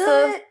bad for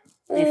sis.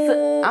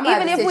 I'm gonna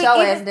have to sit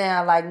your ass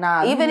down like,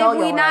 nah, even you know if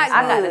we your not ass.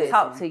 I got to good.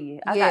 talk to you.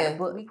 I got to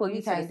book before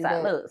you can't take do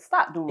that. that. Look,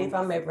 stop doing If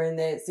I'm ever in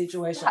that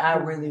situation, I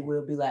really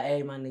will be like,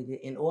 hey, my nigga,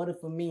 in order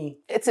for me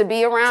To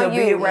be around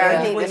you, you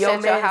need with to your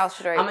set your mess, house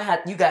straight.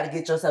 you got to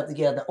get yourself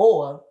together,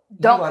 or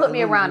Don't put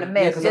me around the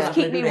mess. 'cause Just I'm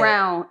keep gonna me do that.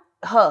 around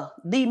her.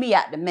 Leave me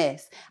out the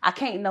mess. I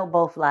can't know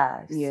both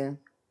lives. Yeah.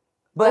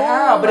 But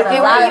how? But if but you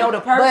a lot already of- know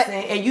the person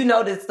and you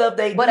know the stuff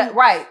they But do,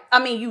 right.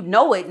 I mean, you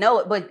know it,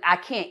 but I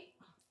can't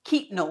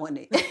keep knowing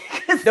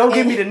it. don't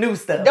give me the new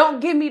stuff. Don't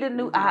give me the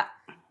new. I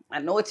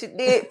know what you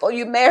did before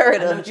you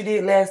married I know her. what you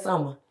did last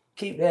summer.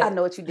 Keep that. I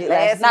know what you did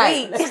Last last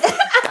night. week.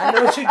 I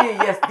know what you did.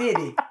 Yes, did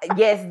it.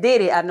 Yes,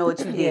 did it. I know what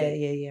you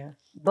did. Yeah.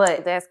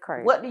 But That's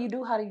crazy. what do you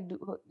do? How do you do?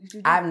 What you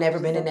do? I've never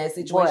been in that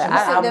situation. Boy,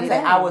 I would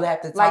them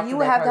have to talk Like to you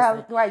would that have to person.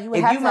 have right. You would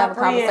If have you to my have a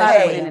friend,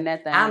 conversation. hey, in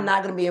that thing. I'm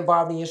not gonna be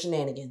involved in your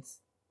shenanigans.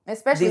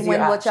 Especially These are when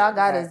your what y'all options,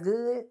 got right. is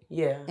good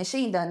Yeah. and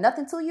she ain't done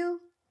nothing to you.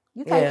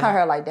 You can't Yeah. cut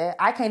her like that.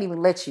 I can't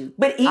even let you.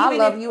 But even I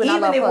love if, you and I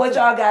even love if her what too.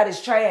 y'all got is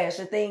trash,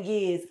 the thing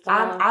is,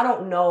 I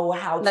don't know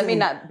how to. Let me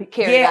not be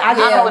carried. Yeah, I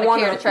don't don't want want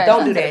to carry the trash.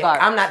 Don't do into the that.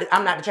 garbage.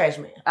 I'm not the trash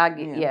man. I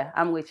get. Yeah,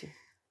 I'm with you.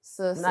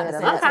 Sis Not said the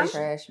I'm same not the situation.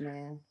 trash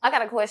man. I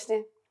got a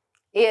question.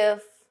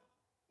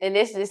 And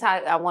this is how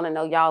I want to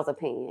know y'all's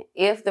opinion.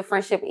 If the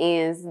friendship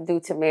ends due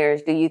to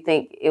marriage, do you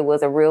think it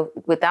was a real,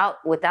 without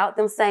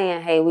them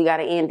saying, hey, we got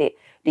to end it,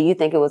 do you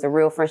think it was a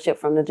real friendship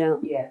from the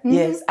jump? Yeah.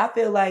 Yes, I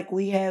feel like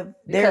we have.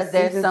 Because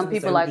there's seasons some with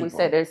people, certain like we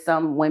said, there's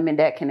some women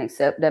that can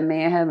accept that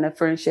man having a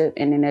friendship,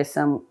 and then there's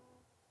some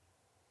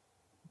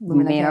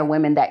men or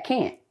women that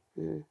can't.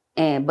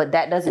 And but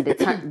that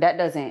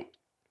doesn't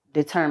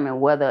determine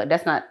whether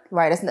that's not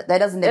Right. That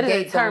doesn't negate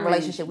the determine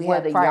relationship we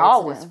whether had prior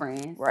y'all to was them.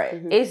 friends.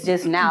 Right. It's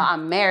just now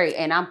I'm married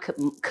and I'm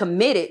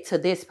committed to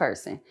this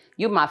person.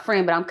 You're my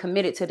friend, but I'm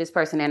committed to this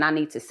person, and I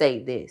need to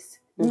say this,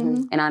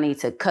 and I need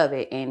to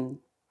covet and.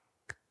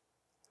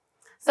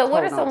 So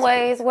what are Hold on some to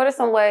ways? What are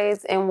some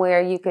ways in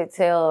where you could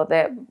tell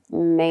that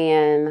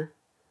man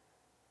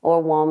or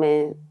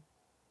woman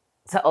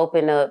to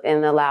open up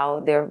and allow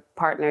their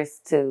partners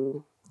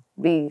to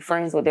be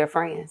friends with their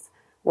friends?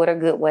 What are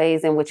good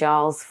ways in which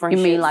y'all's You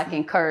friendships? mean like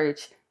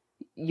encourage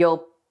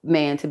your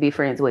man to be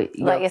friends with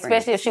your like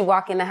especially if she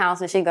walk in the house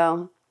and she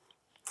go,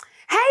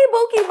 "Hey,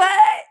 Bookie Butt,"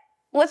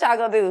 what y'all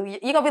gonna do?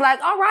 You gonna be like,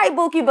 "All right,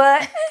 Bookie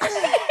Butt,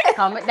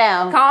 calm it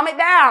down. calm it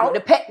down, With the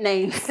pet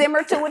name.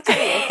 simmer to a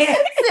 10."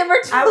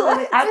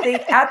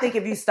 I think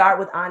if you start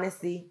with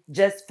honesty,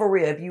 just for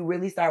real, if you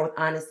really start with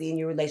honesty in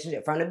your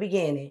relationship from the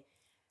beginning,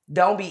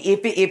 don't be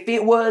if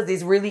it was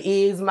this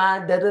really is my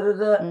da da da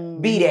da.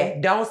 Be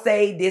that. Don't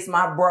say this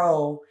my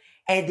bro,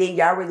 and then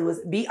y'all really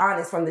was be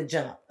honest from the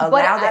jump.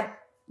 Allow that.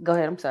 Go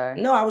ahead. I'm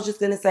sorry. No, I was just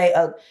gonna say,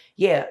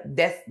 yeah,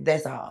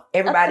 that's all.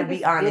 Everybody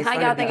be honest. How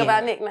from y'all the think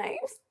about beginning.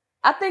 nicknames?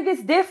 I think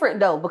it's different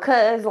though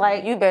because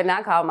like You better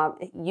not call my.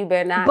 You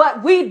better not.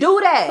 but we do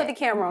put the that.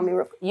 camera on me.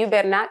 You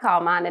better not call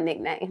mine a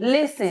nickname.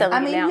 Listen, Telling I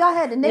you mean, now. y'all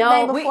had the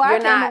nickname No, before I you're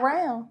came not.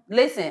 around.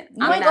 listen.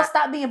 You I'm ain't not. gonna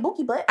stop being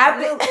Bookie Butt.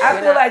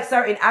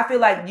 I feel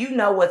like you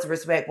know what's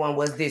respectful and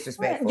what's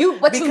disrespectful. You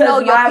Because know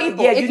your my-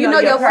 people. yeah, if you know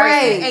your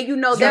friends and you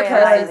know their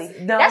Because-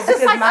 cousins. no, That's just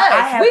because like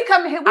us. We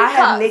come here, we I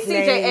have call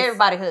nicknames. CJ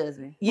everybody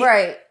husband. Yeah.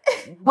 Right.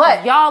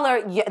 But y'all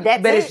are.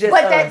 That's But it's it. just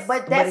But us.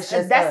 that's it's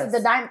just that's us. the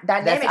dynamic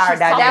That's she's our talking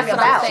dynamic. That's what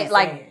I'm about. saying. She's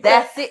Like saying.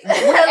 that's it.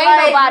 Ain't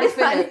Like, nobody it's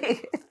finna.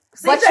 like-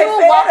 But CJ you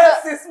fed walk us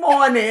up. this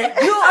morning.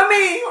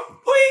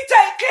 We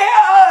take care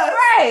of us.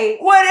 Right.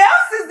 What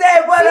else is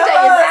that but CJ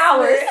a is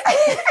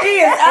husband? He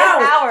is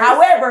ours. ours.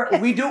 However,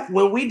 we do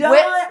when we done,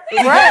 we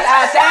get Right.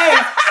 our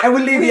things and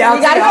we leave y'all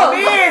to gotta y'all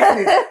go.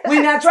 business.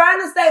 We're not trying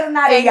to stay the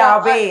night in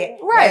y'all bed.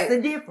 Right. That's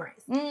the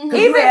difference. 'Cause Even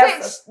you have if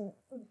it's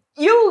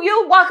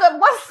you walk up,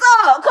 what's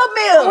up? Come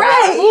here.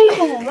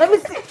 Right. Let me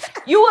see.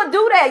 You will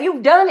do that.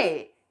 You've done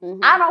it.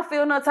 I don't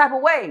feel no type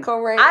of way.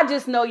 Correct. I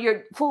just know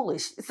you're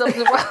foolish.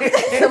 Something's wrong.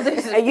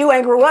 And you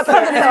ain't grew up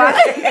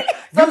in You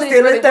something's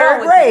still really in third wrong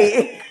with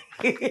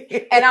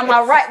grade. And I'm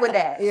all right with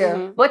that.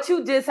 Yeah. But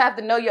you just have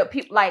to know your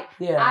people. Like,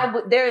 Yeah. I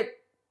would, there,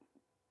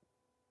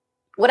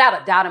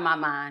 without a doubt in my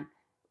mind,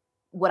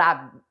 would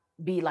I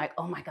be like,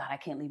 oh my God, I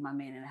can't leave my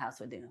man in the house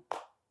with them.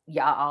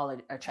 Y'all all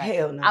are attractive.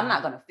 Hell no. I'm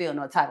not going to feel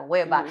no type of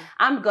way about it.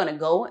 I'm going to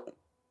go,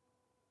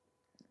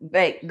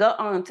 babe, go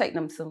on, take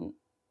them some,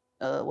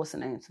 what's the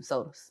name? Some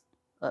sodas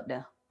up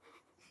there.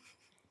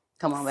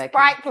 Come on back.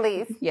 Sprite,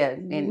 please. Yeah,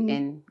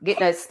 and get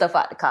that stuff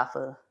out the car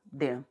for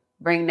them.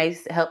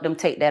 Help them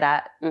take that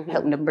out,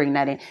 help them bring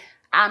that in.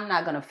 I'm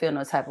not going to feel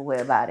no type of way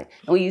about it.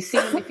 And when you see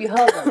them, if you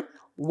hug them,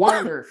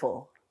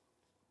 wonderful.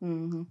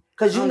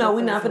 Because you know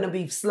we're not going to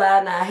be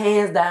sliding our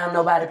hands down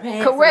nobody's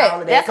pants. Correct. And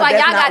all of that, That's why not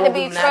y'all got to what be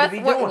we not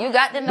doing. trustworthy. You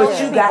got to know But you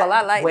people. got-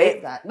 I like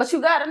wait. that. But you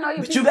got to know your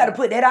But people. you got to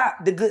put that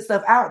out, the good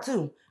stuff out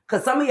too.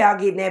 Because some of y'all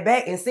getting that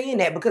back and seeing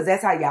that because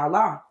that's how y'all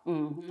are.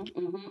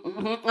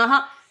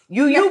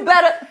 You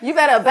better, You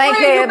better bank friend,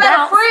 head you better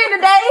bounce. friend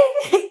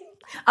today.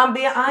 I'm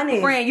being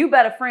honest. Friend, you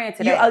better friend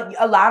today.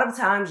 A lot of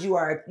times you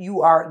are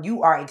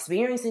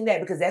experiencing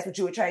that because that's what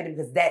you were trading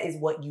because that is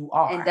what you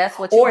are. And that's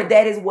what you or do.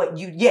 that is what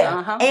you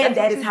Uh-huh. and That's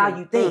that what is you how do.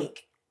 you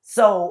think.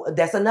 So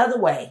that's another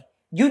way.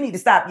 You need to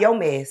stop your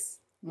mess.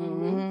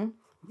 You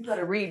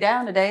better read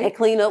down today. And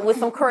clean up with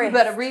some You crisp.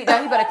 better read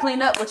down. You better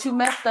clean up what you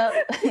messed up.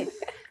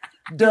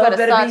 Dove better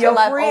better start be your your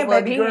life friend,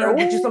 over baby again. girl.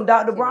 Get you Ooh. some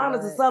Dr.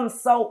 Bronner's or some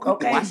soak,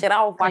 okay? Wash it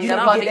off. Wash You it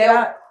know, off. get that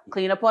out.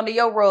 Clean up under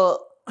your rug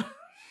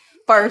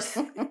first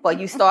before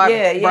you start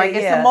bringing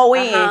yeah. some more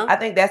in. I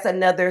think that's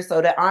another.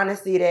 So the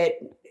honesty that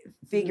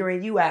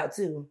figuring you out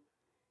too,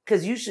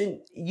 because you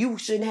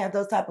shouldn't have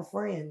those type of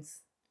friends.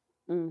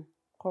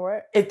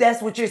 Correct. If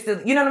that's what you're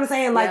still, you know what I'm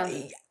saying?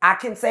 Like I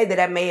can say that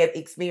I may have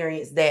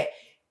experienced that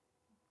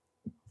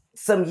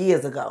some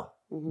years ago.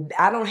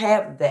 I don't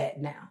have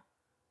that now.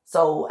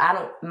 So I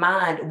don't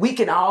mind. We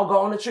can all go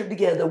on a trip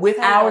together with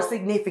our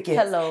significance.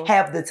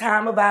 Have the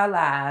time of our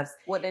lives.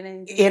 What they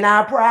name? In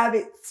our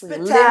private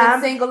Living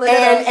time. single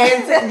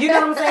and you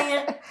know what I'm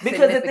saying?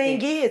 Because the thing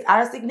Significant. is,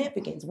 our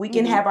significance. We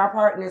can have our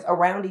partners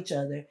around each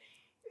other.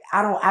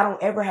 I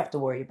don't ever have to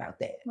worry about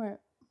that. Right.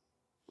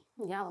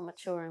 Y'all are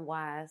mature and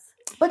wise.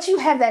 But you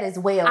have that as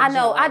well. I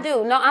know. Joy. I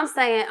do. No, I'm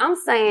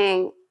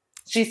saying.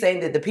 She's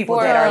saying that the people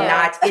For that are real.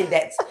 not in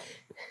that,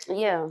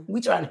 Yeah.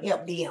 we trying to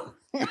help them.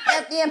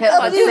 Help them.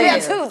 Help Help you there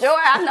them. too, Joy.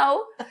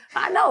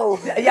 I know.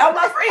 Y'all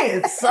my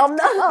friends. Some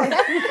know.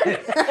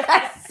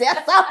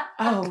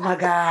 Oh my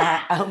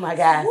God. Oh my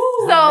God.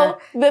 So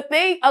the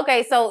thing,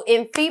 okay, so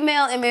in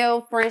female and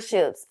male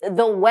friendships,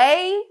 the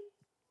way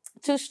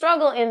to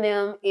struggle in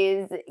them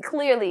is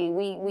clearly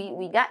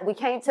we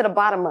came to the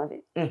bottom of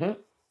it. Mhm.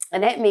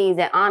 And that means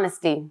that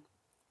honesty.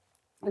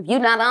 If you're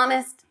not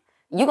honest,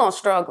 you're gonna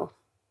struggle.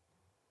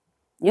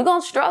 You're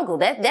gonna struggle.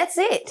 That's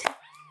it.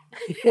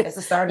 That's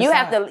the starting You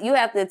sign.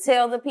 have to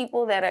tell the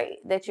people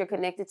that you're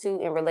connected to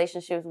in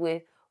relationships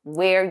with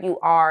where you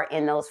are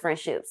in those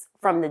friendships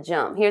from the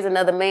jump. Here's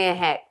another man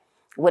hack.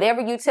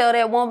 Whatever you tell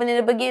that woman in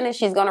the beginning,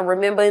 she's gonna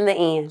remember in the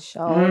end.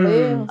 Sure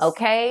is.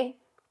 Okay?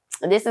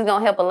 This is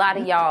gonna help a lot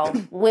of y'all.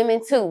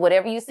 Women too.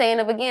 Whatever you say in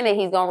the beginning,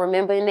 he's gonna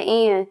remember in the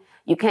end.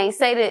 You can't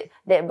say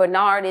that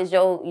Bernard is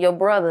your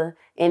brother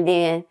and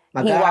then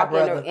My he God,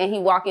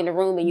 walk in the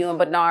room and you and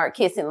Bernard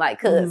kissing like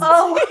cousins.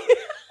 Oh,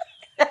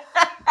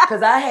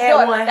 Because I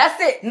had one.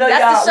 that's it. No,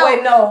 that's y'all, the show.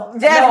 wait, no.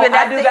 Jasmine, no,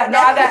 I that's do it. got, no,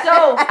 I That's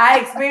got, the show. I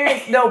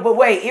experienced, no, but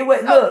wait, it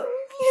was, look,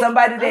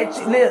 somebody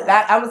that, look,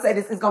 I'm going to say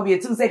this, it's going to be a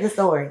 2-second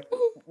story.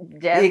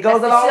 Jasmine, It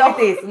goes that's the along show. with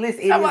this.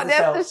 Listen, it Come on, is the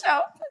show. that's the show.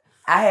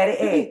 I had an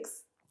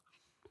ex,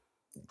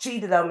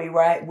 cheated on me,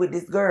 right, with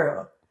this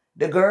girl.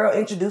 The girl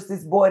introduced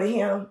this boy to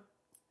him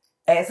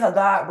as her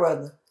god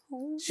brother.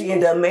 She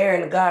ended up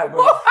marrying the god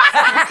brother. See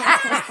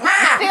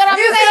what I'm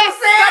You see saying?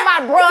 what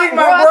I'm saying? Talking See,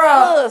 about my bruh,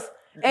 bruh. sis.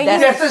 And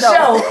That's the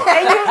show.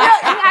 And you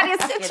got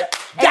this picture.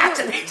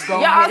 Gotcha.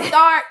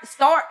 Y'all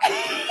start.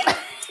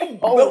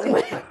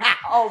 Boom.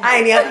 I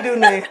ain't even have to do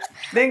nothing.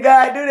 Then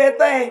God do that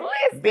thing.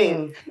 Listen.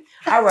 Bing.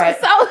 All right.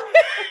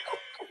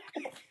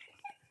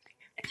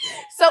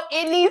 So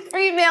in these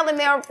female and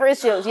male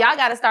friendships, y'all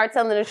got to start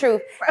telling the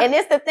truth. And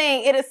it's the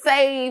thing, it'll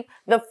save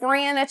the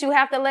friend that you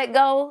have to let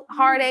go,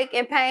 heartache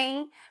and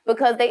pain,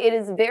 because it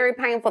is very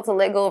painful to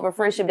let go of a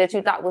friendship that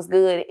you thought was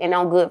good and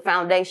on good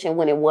foundation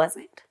when it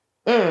wasn't.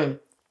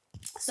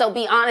 So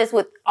be honest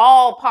with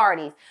all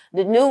parties,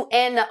 the new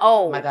and the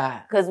old. My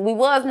God. Because we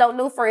was no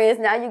new friends,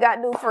 now you got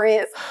new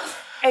friends,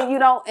 and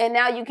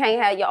now you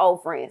can't have your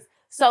old friends.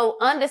 So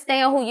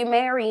understand who you're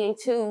marrying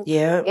to,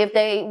 Yeah. if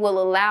they will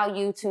allow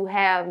you to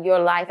have your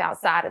life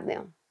outside of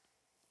them.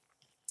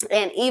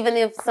 And even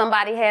if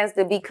somebody has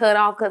to be cut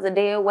off because of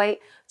dead weight,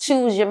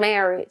 choose your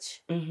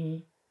marriage. Mm-hmm.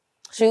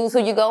 Choose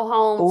who you go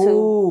home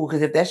Ooh,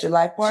 because if that's your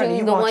life to. partner, Choose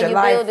you the want one your you're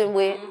life. building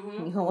with.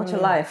 You gonna want your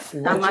life.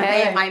 My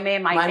man, my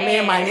man, my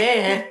man. My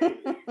man.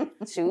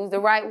 Choose the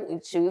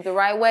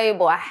right way,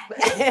 boy.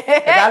 'Cause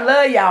I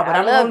love y'all, but I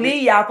I'm love gonna you.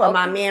 leave y'all for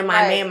my Okay. man,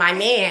 Right. my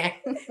man.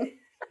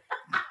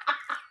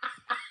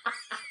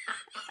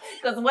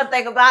 Because one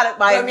thing about it,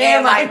 my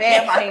man.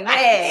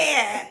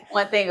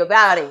 One thing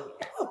about it.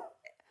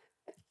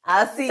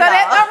 I see. So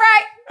that's all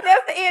right.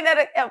 That's the end of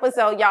the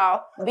episode,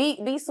 y'all.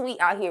 Be sweet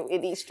out here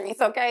in these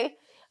streets, okay?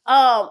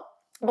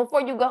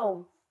 Before you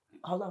go,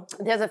 hold on.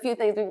 There's a few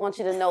things we want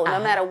you to know. No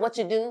matter what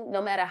you do,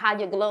 no matter how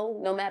you glow,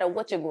 no matter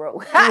what you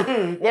grow,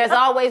 there's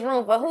always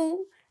room for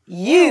who?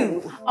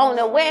 You. On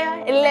the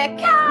where? Le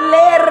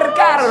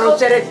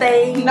carcere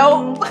tem.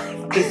 Nope.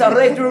 It's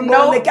always room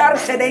on the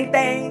carcere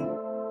tem.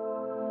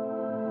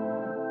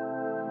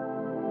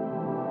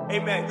 Hey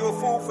man, you a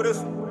fool for this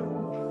one?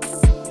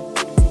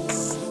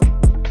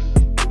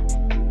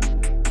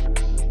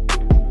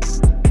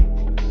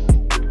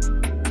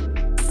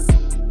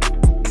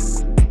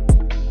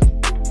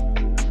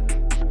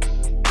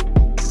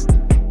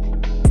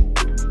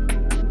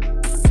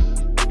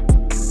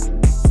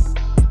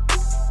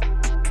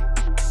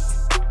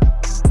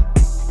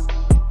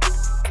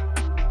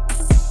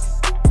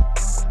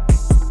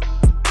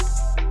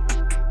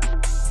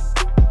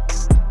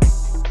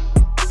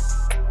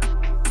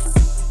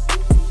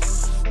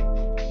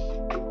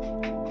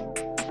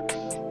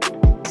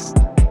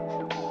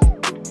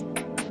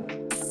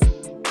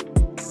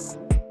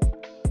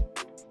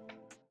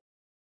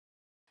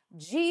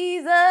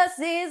 Jesus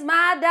is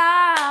my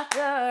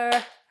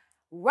doctor.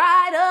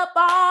 Write up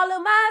all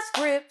of my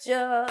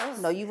scriptures.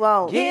 No, you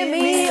won't. Give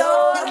me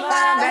all of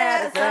my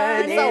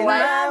medicine in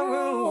my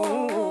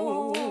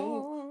room.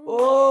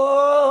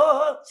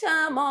 Oh,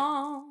 chum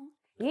on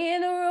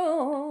in the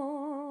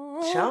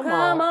room. Chum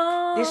Come on.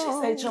 on. This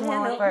should say chum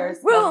on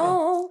first.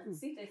 Room.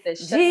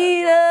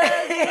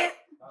 Jesus.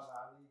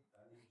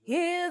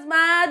 He's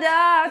my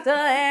doctor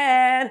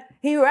and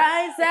he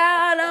writes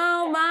out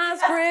all my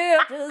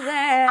scriptures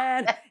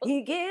and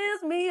he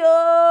gives me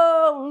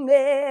all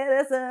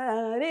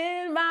medicine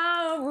in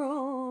my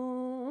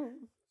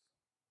room.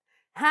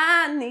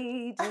 I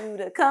need you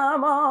to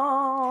come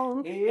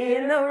on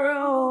in the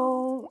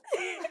room.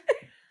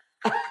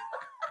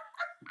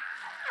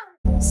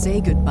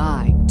 Say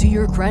goodbye to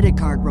your credit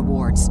card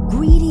rewards.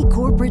 Greedy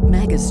corporate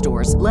mega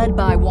stores, led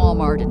by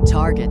Walmart and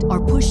Target,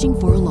 are pushing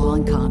for a law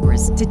in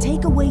Congress to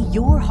take away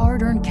your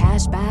hard-earned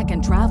cash back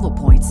and travel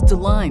points to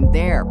line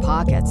their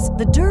pockets.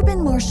 The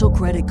Durbin-Marshall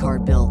credit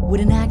card bill would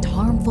enact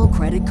harmful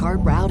credit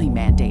card routing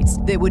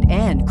mandates that would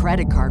end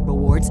credit card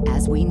rewards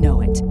as we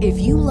know it. If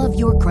you love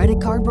your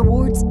credit card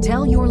rewards,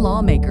 tell your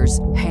lawmakers,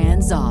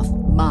 hands off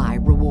my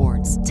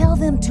rewards. Tell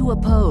them to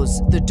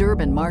oppose the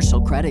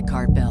Durbin-Marshall credit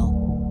card bill.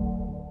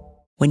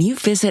 When you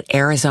visit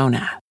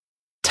Arizona,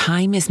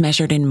 time is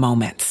measured in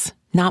moments,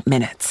 not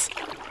minutes.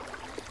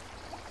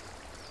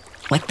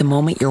 Like the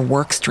moment your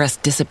work stress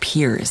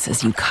disappears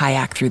as you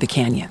kayak through the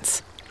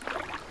canyons.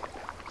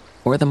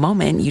 Or the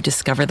moment you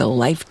discover the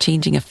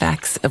life-changing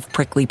effects of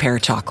prickly pear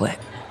chocolate.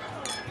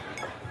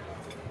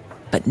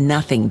 But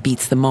nothing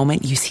beats the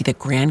moment you see the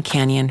Grand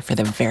Canyon for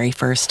the very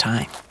first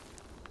time.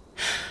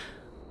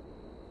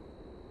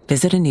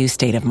 Visit a new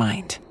state of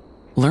mind.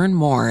 Learn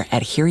more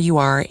at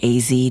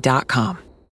hereyouareaz.com.